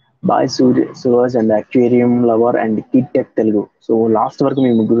bye Suraj and aquarium lover and kid tech Telugu. So last వరకు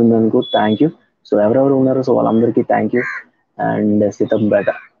మీ ముగ్గురు ఉన్నందుకు థ్యాంక్ యూ. సో ఎవరెవరు ఉన్నారు సో వాళ్ళందరికీ thank you. And Seethampeta,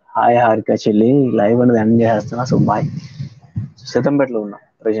 hi Harika చెల్లి, లైవ్ అనేది end చేస్తున్నా. So bye. సీతంపేటలో ఉన్నా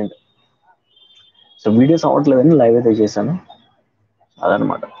ప్రజెంట్. సో వీడియోస్ అవ్వట్లేదని లైవ్ అయితే చేశాను,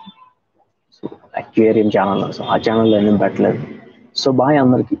 అదనమాట. సో అక్వేరియం ఛానల్, సో ఆ ఛానల్లో ఏమీ పెట్టలేదు. సో బాయ్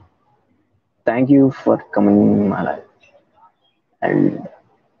అందరికి, thank you for coming my life and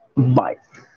bye.